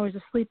 9 hours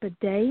of sleep a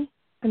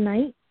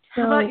night.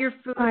 So how about your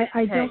food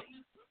intake?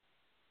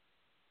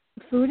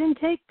 Food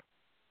intake?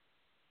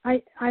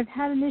 I've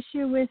had an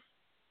issue with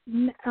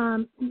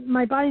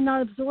my body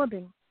not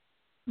absorbing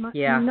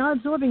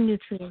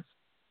nutrients.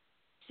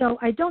 So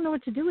I don't know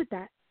what to do with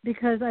that,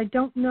 because I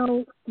don't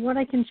know what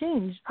I can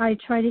change. I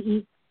try to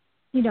eat,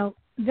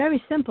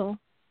 very simple,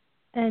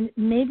 and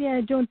maybe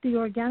I don't do the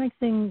organic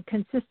thing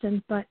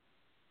consistent, but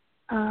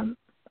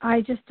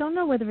I just don't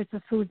know whether it's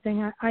a food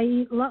thing. I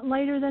eat a lot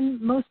lighter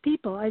than most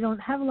people. I don't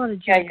have a lot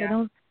of junk.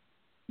 Yeah.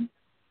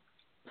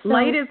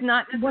 Light is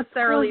not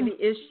necessarily the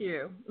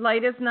issue.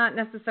 Light is not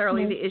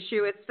necessarily the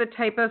issue. It's the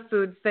type of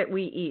foods that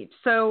we eat.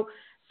 So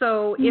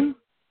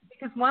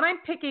because what I'm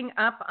picking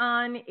up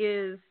on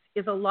is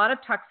a lot of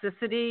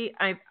toxicity.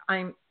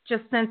 I'm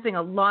just sensing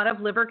a lot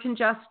of liver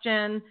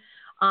congestion,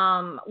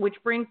 which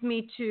brings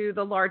me to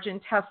the large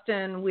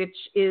intestine, which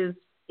is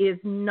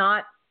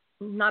not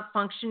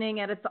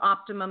functioning at its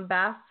optimum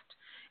best.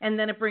 And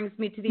then it brings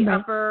me to the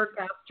upper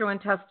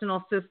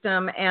gastrointestinal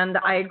system. And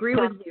I agree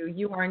with you.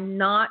 You are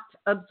not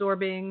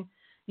absorbing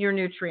your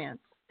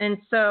nutrients. And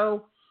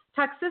so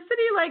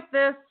toxicity like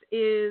this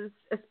is,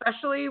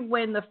 especially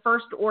when the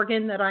first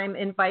organ that I'm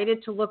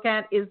invited to look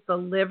at is the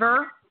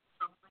liver,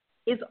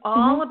 is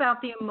all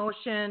about the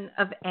emotion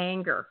of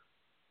anger.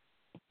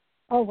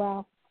 Oh,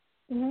 wow.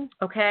 Mm-hmm.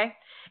 Okay.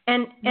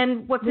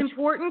 And what's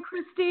important,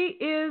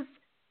 Christy, is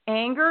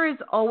anger is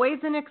always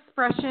an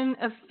expression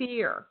of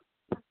fear,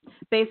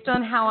 based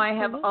on how I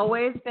have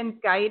always been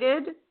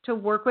guided to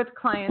work with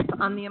clients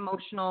on the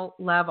emotional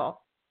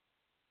level.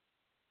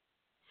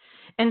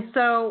 And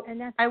so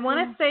I want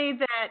to say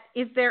that,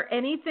 is there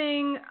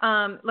anything,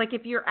 like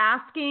if you're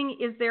asking,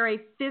 is there a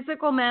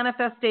physical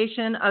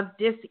manifestation of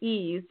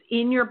dis-ease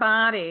in your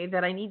body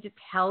that I need to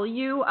tell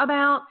you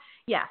about?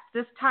 Yes,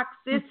 this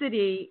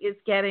toxicity is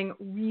getting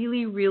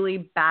really,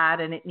 really bad,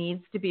 and it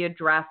needs to be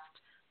addressed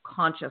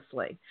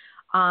consciously.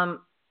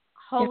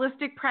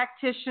 Holistic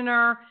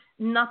practitioner,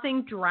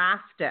 nothing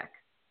drastic,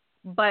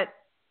 but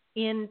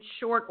in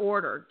short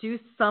order, do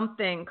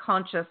something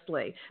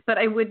consciously. But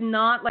I would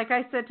not, like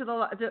I said to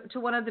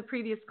one of the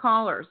previous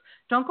callers,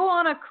 don't go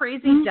on a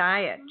crazy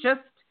diet.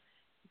 Just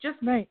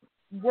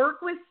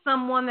work with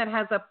someone that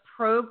has a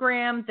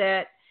program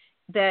that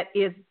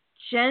is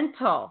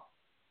gentle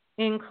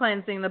in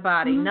cleansing the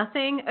body.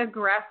 Nothing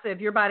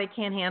aggressive. Your body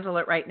can't handle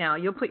it right now.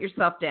 You'll put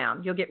yourself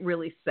down. You'll get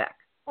really sick.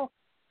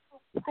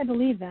 I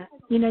believe that.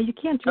 You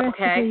can't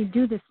drastically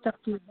do this stuff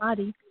to your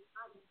body.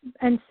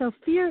 And so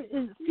fear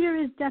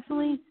is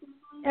definitely,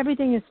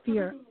 everything is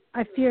fear.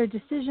 I fear a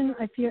decision.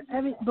 I fear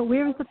but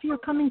where is the fear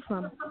coming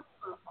from?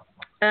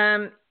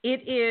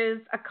 It is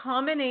a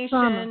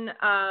combination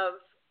of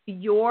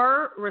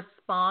your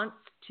response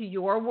to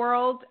your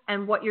world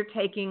and what you're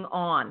taking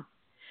on.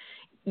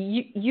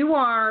 You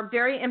are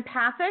very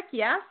empathic,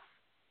 yes?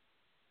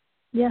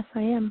 Yes,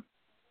 I am.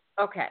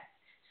 Okay.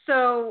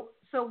 So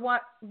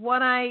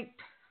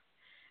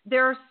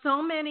there are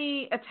so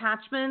many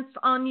attachments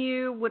on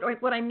you.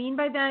 What I mean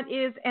by that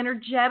is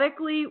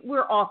energetically,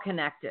 we're all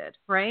connected,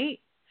 right?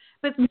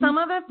 But some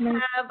of us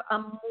have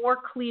a more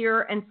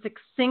clear and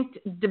succinct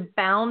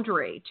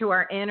boundary to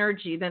our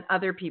energy than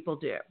other people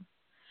do.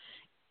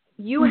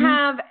 You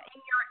have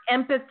in your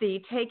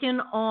empathy taken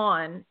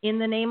on, in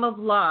the name of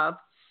love,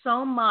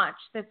 so much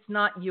that's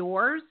not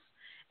yours,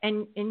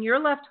 and you're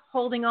left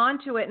holding on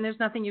to it, and there's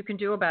nothing you can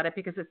do about it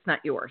because it's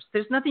not yours.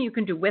 There's nothing you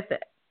can do with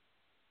it.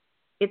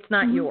 It's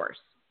not yours.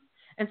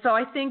 And so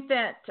I think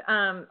that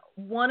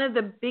one of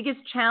the biggest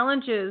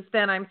challenges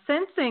that I'm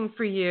sensing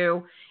for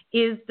you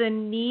is the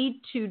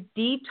need to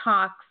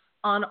detox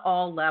on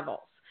all levels.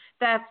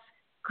 That's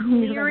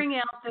clearing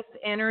out this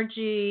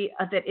energy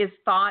that is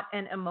thought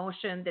and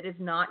emotion that is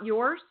not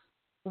yours,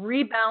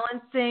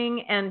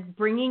 rebalancing and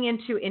bringing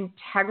into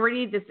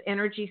integrity this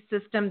energy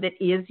system that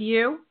is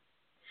you,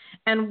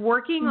 and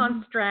working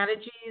on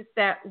strategies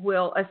that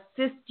will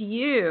assist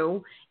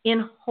you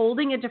in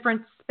holding a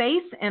different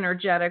space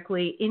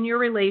energetically in your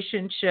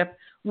relationship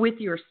with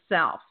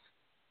yourself.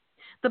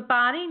 The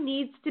body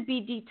needs to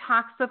be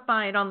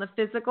detoxified on the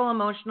physical,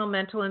 emotional,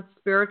 mental, and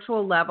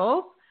spiritual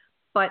levels,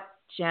 but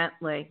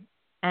gently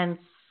and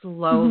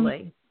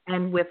slowly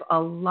and with a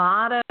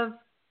lot of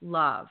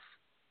love.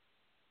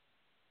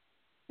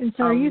 And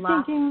so are you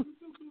thinking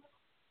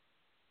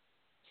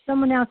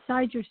someone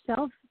outside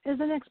yourself is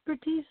an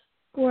expertise,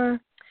 or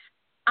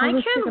I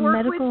can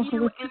work with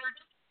you.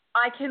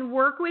 I can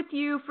work with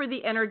you for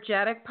the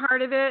energetic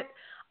part of it.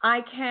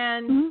 I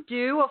can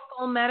do a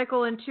full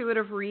medical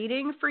intuitive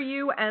reading for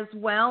you, as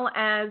well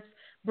as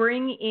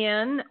bring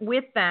in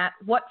with that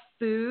what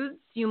foods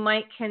you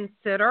might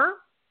consider.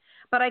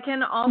 But I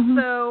can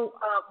also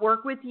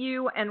work with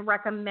you and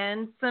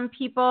recommend some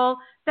people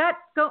that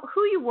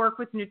who you work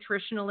with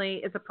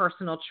nutritionally is a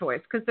personal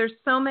choice, because there's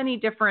so many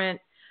different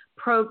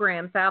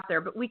programs out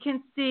there. But we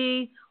can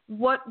see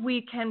what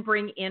we can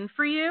bring in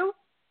for you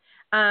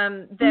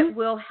that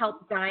will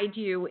help guide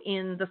you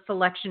in the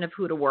selection of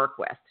who to work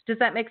with. Does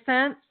that make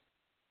sense?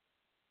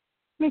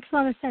 Makes a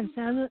lot of sense.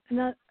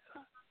 Now,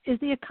 is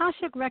the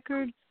Akashic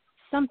Record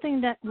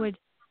something that would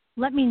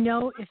let me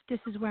know if this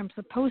is where I'm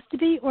supposed to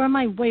be, or am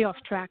I way off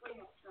track?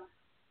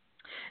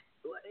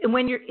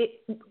 When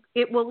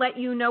it will let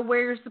you know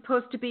where you're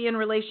supposed to be in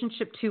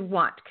relationship to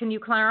what? Can you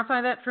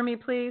clarify that for me,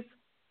 please?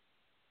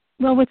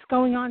 Well, what's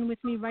going on with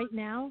me right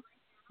now?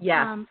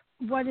 Yes.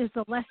 What is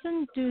the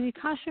lesson? Do the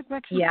Akashic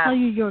Records tell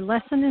you your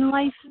lesson in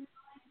life?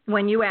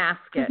 When you ask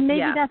it,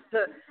 maybe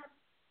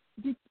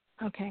that's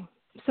okay.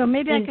 So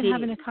maybe Indeed. I can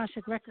have an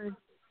Akashic Record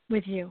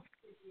with you.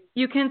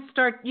 You can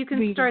start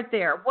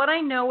there. What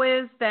I know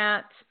is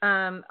that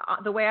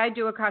the way I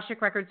do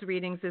Akashic Records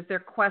readings is they're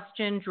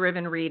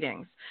question-driven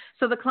readings.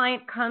 So the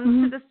client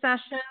comes to the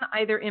session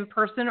either in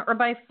person or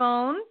by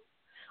phone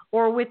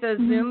or with a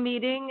Zoom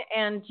meeting,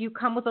 and you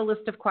come with a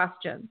list of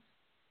questions.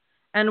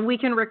 And we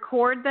can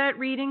record that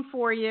reading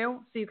for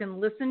you so you can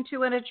listen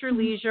to it at your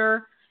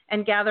leisure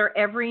and gather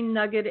every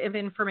nugget of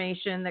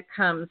information that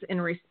comes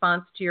in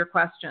response to your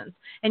questions.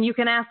 And you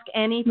can ask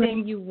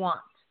anything you want.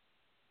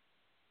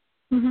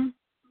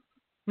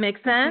 Make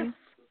sense? Okay.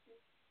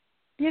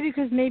 Yeah,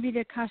 because maybe the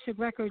Akashic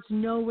Records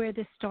know where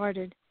this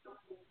started,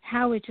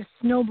 how it just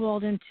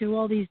snowballed into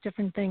all these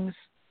different things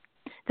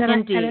that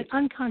at an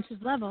unconscious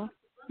level.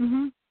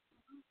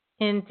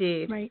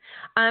 Indeed. Right.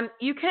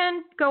 You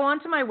can go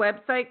onto my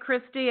website,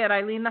 Christy, at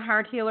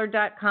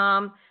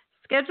IleneTheHeartHealer.com.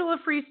 Schedule a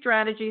free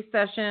strategy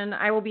session.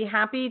 I will be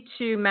happy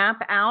to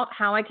map out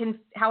how I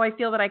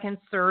feel that I can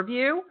serve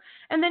you,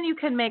 and then you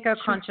can make a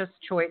conscious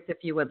choice if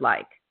you would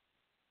like.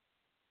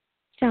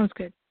 Sounds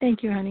good.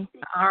 Thank you, honey.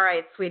 All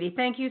right, sweetie.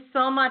 Thank you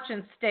so much,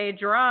 and stay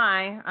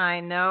dry. I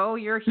know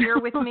you're here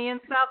with me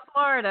in South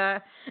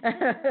Florida,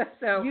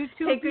 so you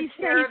too, take good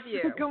care of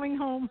you. Going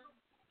home.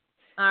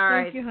 All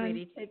right, Thank you, honey.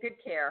 sweetie. Take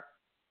good care.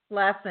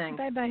 Blessings.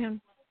 Bye-bye,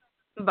 hon.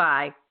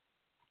 Bye.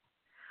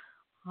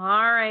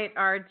 All right,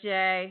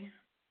 RJ.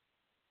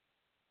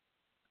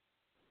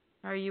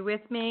 Are you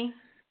with me?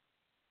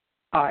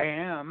 I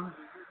am.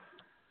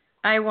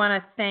 I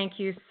want to thank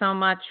you so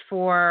much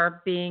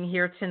for being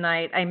here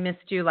tonight. I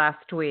missed you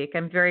last week.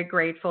 I'm very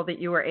grateful that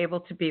you were able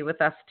to be with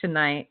us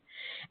tonight.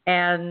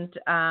 And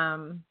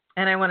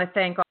I want to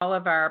thank all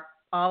of our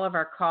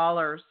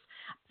callers.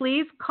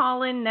 Please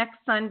call in next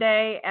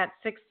Sunday at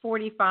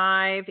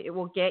 6:45. It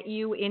will get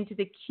you into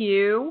the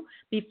queue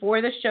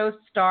before the show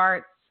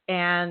starts,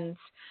 and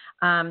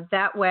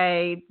that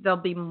way there'll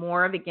be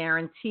more of a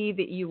guarantee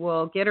that you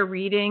will get a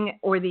reading.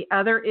 Or the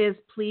other is,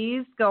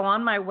 please go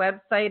on my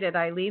website at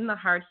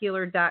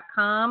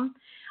IleneTheHeartHealer.com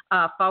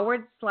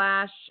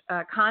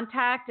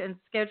 /contact and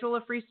schedule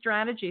a free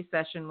strategy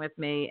session with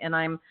me. And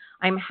I'm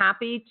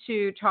happy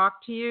to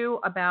talk to you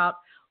about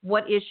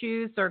what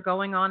issues are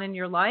going on in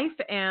your life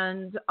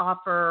and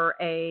offer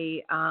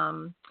a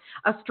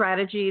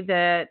strategy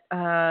that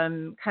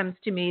comes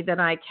to me that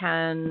I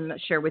can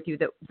share with you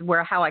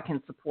how I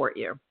can support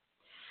you.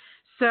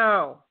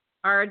 So,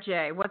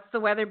 RJ, what's the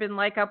weather been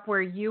like up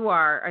where you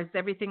are? Is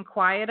everything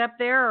quiet up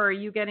there, or are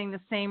you getting the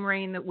same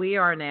rain that we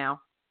are now?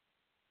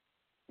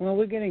 Well,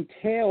 we're getting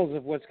tales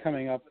of what's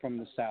coming up from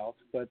the south,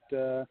 but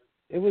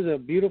it was a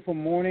beautiful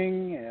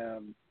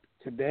morning.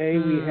 Today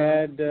we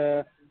had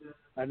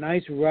a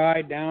nice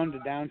ride down to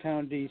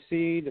downtown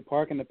D.C. to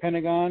park in the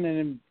Pentagon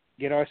and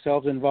get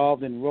ourselves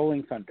involved in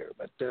Rolling Thunder.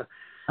 But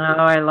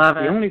I love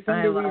it. The only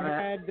thunder we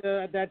had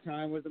at that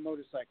time was the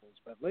motorcycles,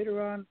 but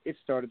later on it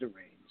started to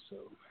rain. So.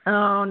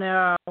 Oh,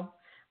 no.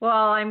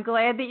 Well, I'm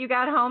glad that you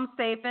got home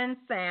safe and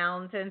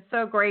sound, and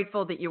so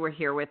grateful that you were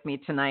here with me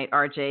tonight,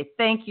 RJ.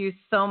 Thank you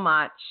so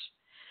much.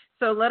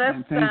 So let us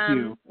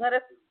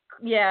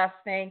yes,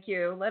 thank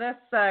you. Let us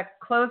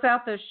close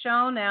out the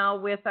show now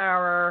with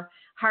our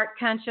heart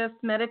conscious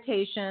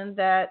meditation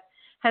that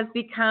has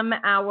become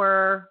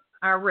our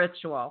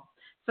ritual.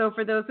 So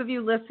for those of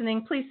you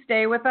listening, please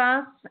stay with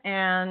us,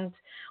 and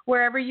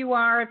wherever you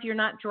are, if you're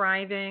not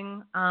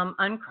driving,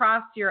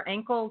 uncross your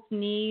ankles,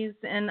 knees,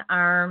 and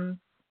arms.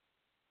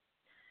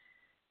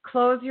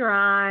 Close your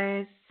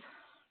eyes.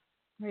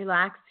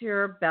 Relax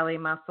your belly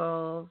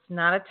muscles.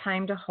 Not a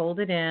time to hold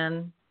it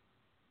in.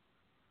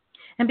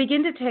 And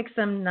begin to take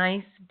some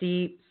nice,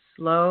 deep,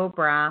 slow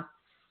breaths.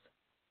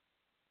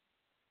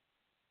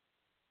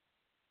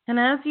 And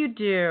as you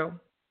do,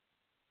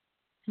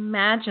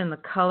 imagine the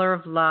color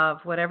of love,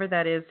 whatever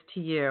that is to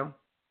you.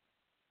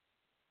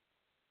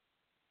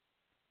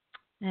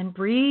 And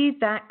breathe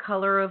that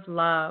color of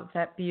love,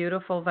 that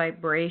beautiful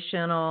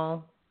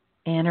vibrational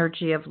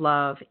energy of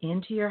love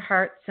into your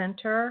heart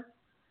center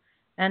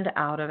and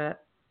out of it.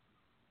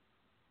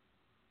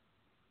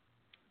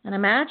 And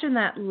imagine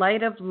that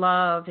light of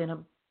love in a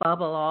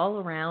bubble all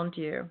around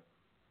you,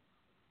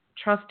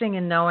 trusting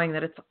and knowing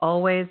that it's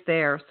always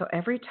there. So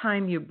every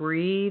time you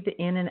breathe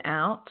in and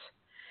out,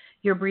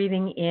 you're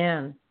breathing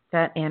in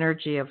that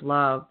energy of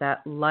love,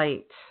 that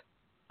light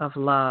of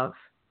love.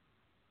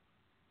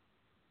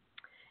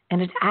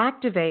 And it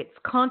activates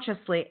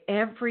consciously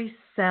every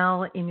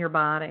cell in your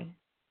body.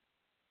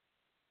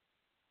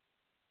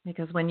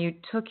 Because when you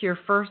took your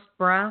first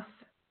breath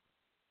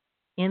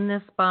in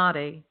this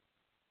body,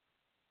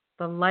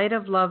 the light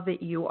of love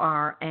that you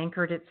are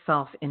anchored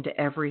itself into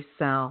every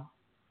cell.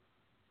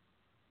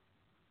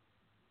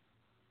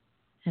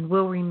 And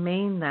will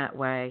remain that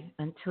way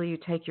until you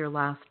take your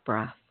last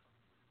breath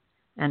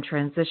and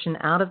transition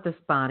out of this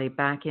body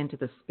back into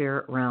the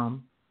spirit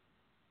realm.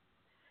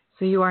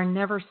 So you are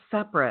never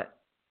separate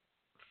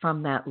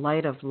from that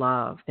light of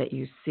love that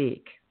you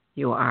seek.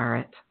 You are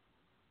it.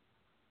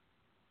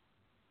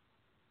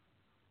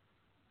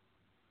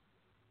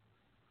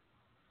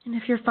 And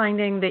if you're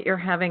finding that you're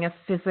having a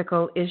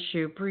physical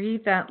issue,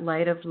 breathe that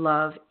light of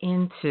love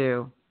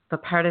into the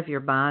part of your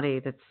body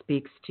that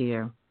speaks to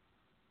you.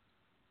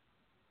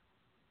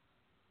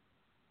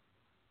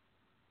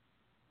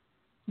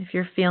 If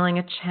you're feeling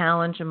a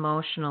challenge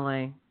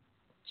emotionally,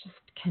 just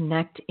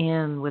connect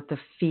in with the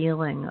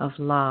feeling of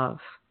love.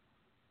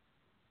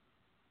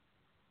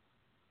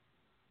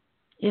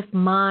 If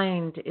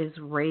mind is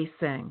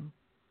racing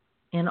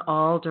in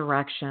all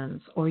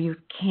directions or you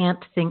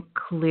can't think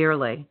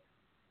clearly,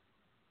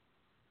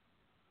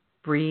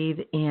 breathe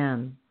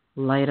in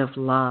light of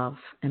love.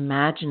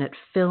 Imagine it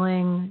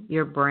filling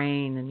your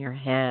brain and your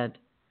head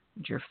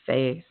and your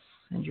face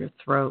and your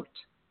throat.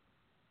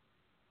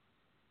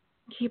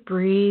 Keep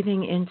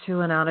breathing into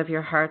and out of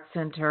your heart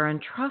center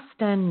and trust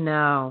and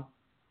know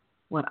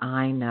what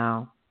I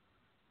know.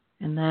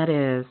 And that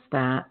is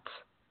that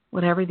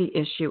whatever the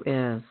issue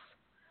is,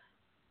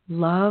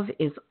 love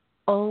is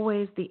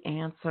always the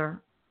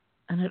answer,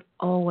 and it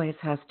always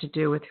has to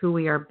do with who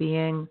we are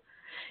being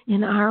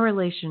in our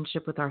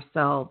relationship with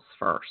ourselves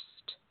first.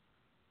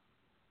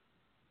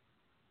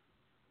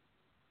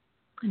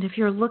 And if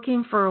you're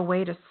looking for a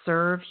way to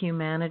serve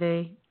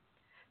humanity,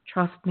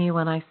 trust me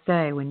when I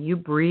say, when you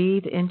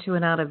breathe into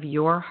and out of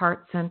your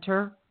heart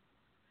center,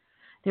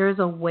 there is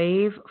a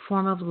wave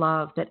form of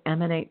love that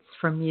emanates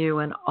from you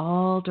in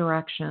all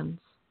directions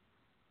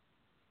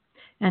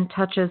and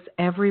touches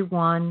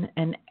everyone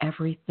and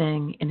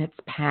everything in its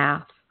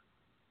path.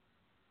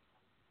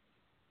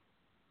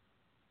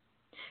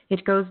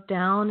 It goes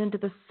down into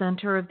the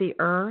center of the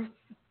earth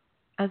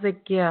as a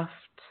gift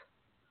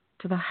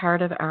to the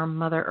heart of our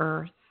Mother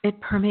Earth.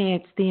 It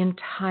permeates the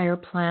entire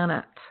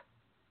planet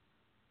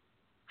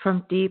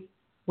from deep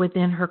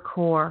within her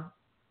core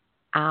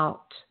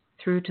out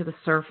through to the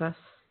surface.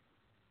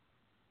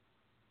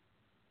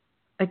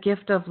 A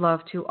gift of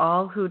love to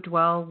all who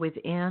dwell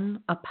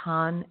within,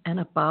 upon, and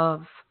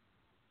above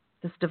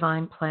this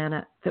divine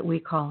planet that we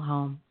call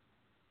home.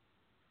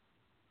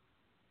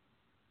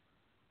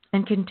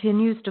 And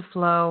continues to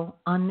flow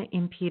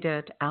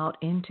unimpeded out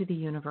into the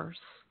universe.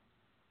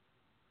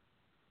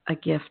 A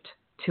gift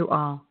to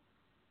all.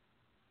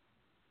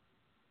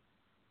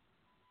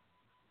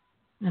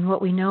 And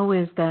what we know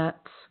is that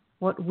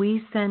what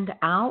we send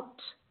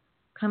out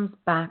comes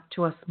back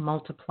to us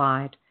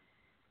multiplied.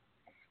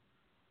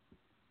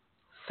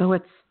 So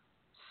it's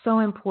so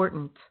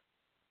important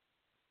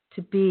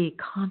to be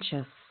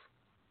conscious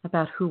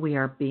about who we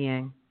are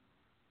being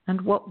and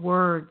what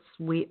words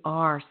we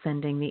are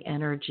sending the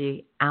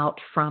energy out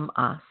from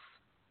us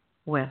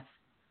with,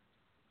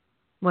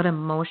 what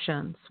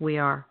emotions we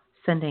are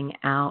sending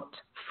out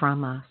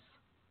from us.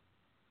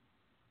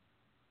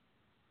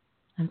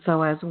 And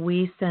so as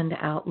we send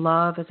out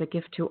love as a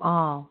gift to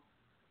all,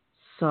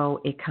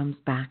 so it comes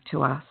back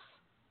to us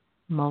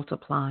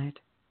multiplied.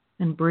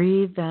 And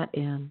breathe that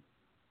in.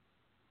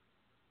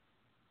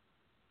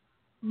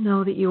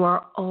 Know that you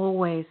are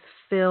always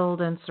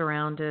filled and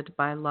surrounded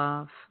by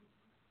love.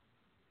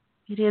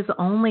 It is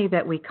only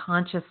that we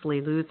consciously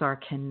lose our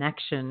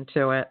connection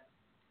to it,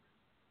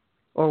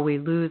 or we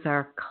lose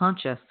our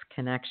conscious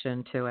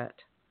connection to it,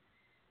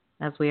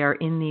 as we are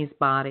in these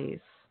bodies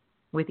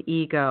with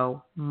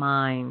ego,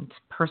 mind,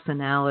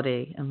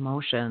 personality,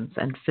 emotions,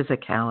 and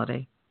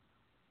physicality.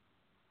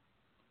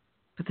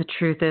 But the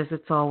truth is,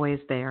 it's always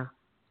there.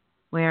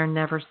 We are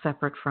never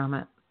separate from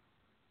it.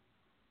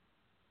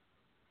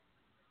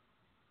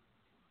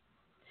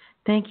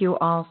 Thank you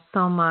all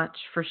so much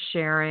for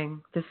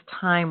sharing this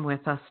time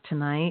with us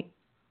tonight.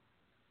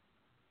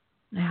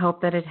 I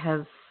hope that it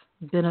has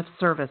been of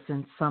service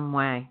in some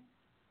way.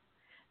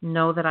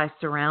 Know that I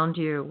surround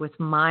you with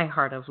my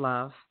heart of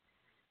love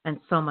and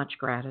so much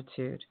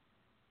gratitude.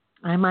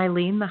 I'm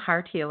Ilene, the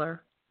Heart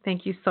Healer.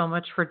 Thank you so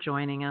much for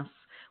joining us.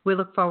 We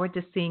look forward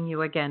to seeing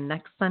you again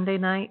next Sunday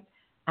night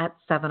at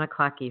 7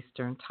 o'clock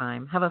Eastern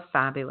Time. Have a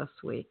fabulous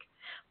week.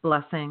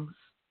 Blessings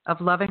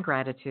of love and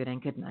gratitude,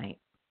 and good night.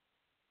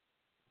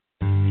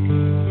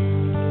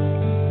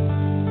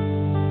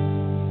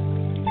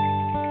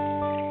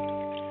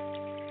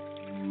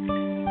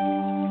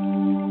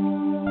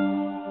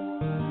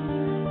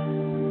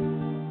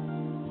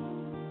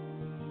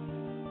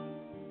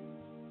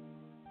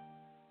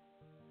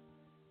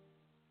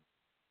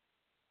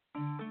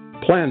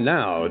 Plan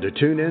now to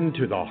tune in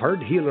to the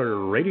Heart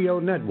Healer Radio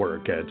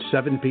Network at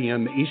 7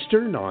 p.m.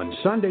 Eastern on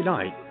Sunday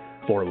night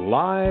for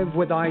Live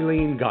with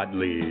Ilene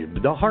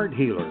Gottlieb, the Heart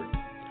Healer.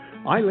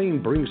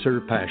 Ilene brings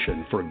her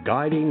passion for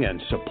guiding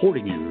and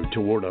supporting you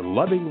toward a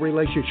loving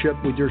relationship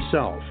with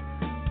yourself,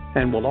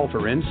 and will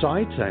offer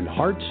insights and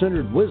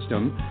heart-centered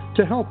wisdom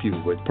to help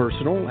you with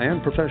personal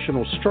and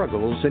professional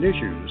struggles and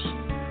issues.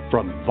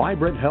 From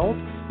vibrant health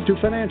to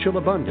financial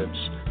abundance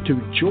to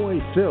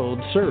joy-filled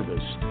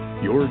service,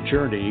 your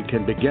journey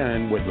can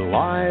begin with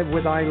Live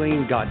with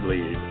Ilene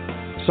Gottlieb,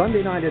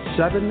 Sunday night at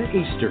 7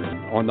 Eastern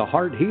on the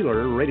Heart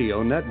Healer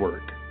Radio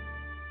Network.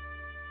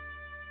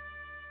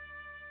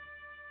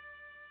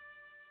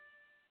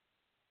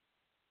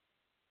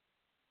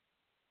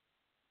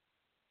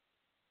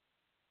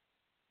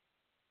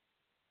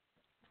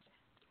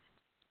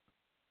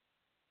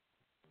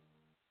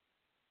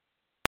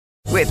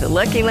 With the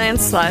Lucky Land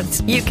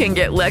Slots, you can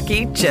get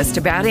lucky just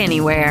about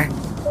anywhere.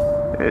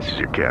 This is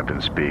your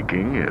captain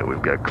speaking.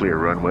 We've got clear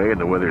runway and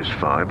the weather's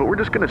fine, but we're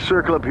just going to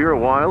circle up here a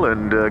while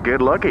and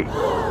get lucky.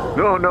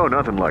 No,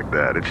 nothing like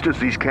that. It's just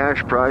these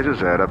cash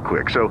prizes add up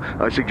quick. So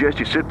I suggest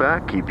you sit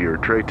back, keep your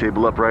tray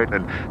table upright,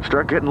 and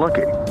start getting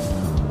lucky.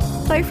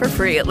 Play for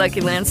free at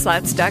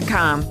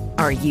LuckyLandSlots.com.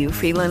 Are you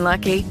feeling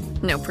lucky?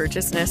 No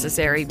purchase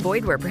necessary.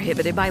 Void where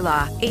prohibited by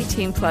law.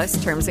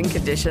 18+ terms and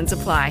conditions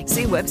apply.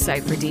 See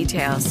website for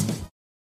details.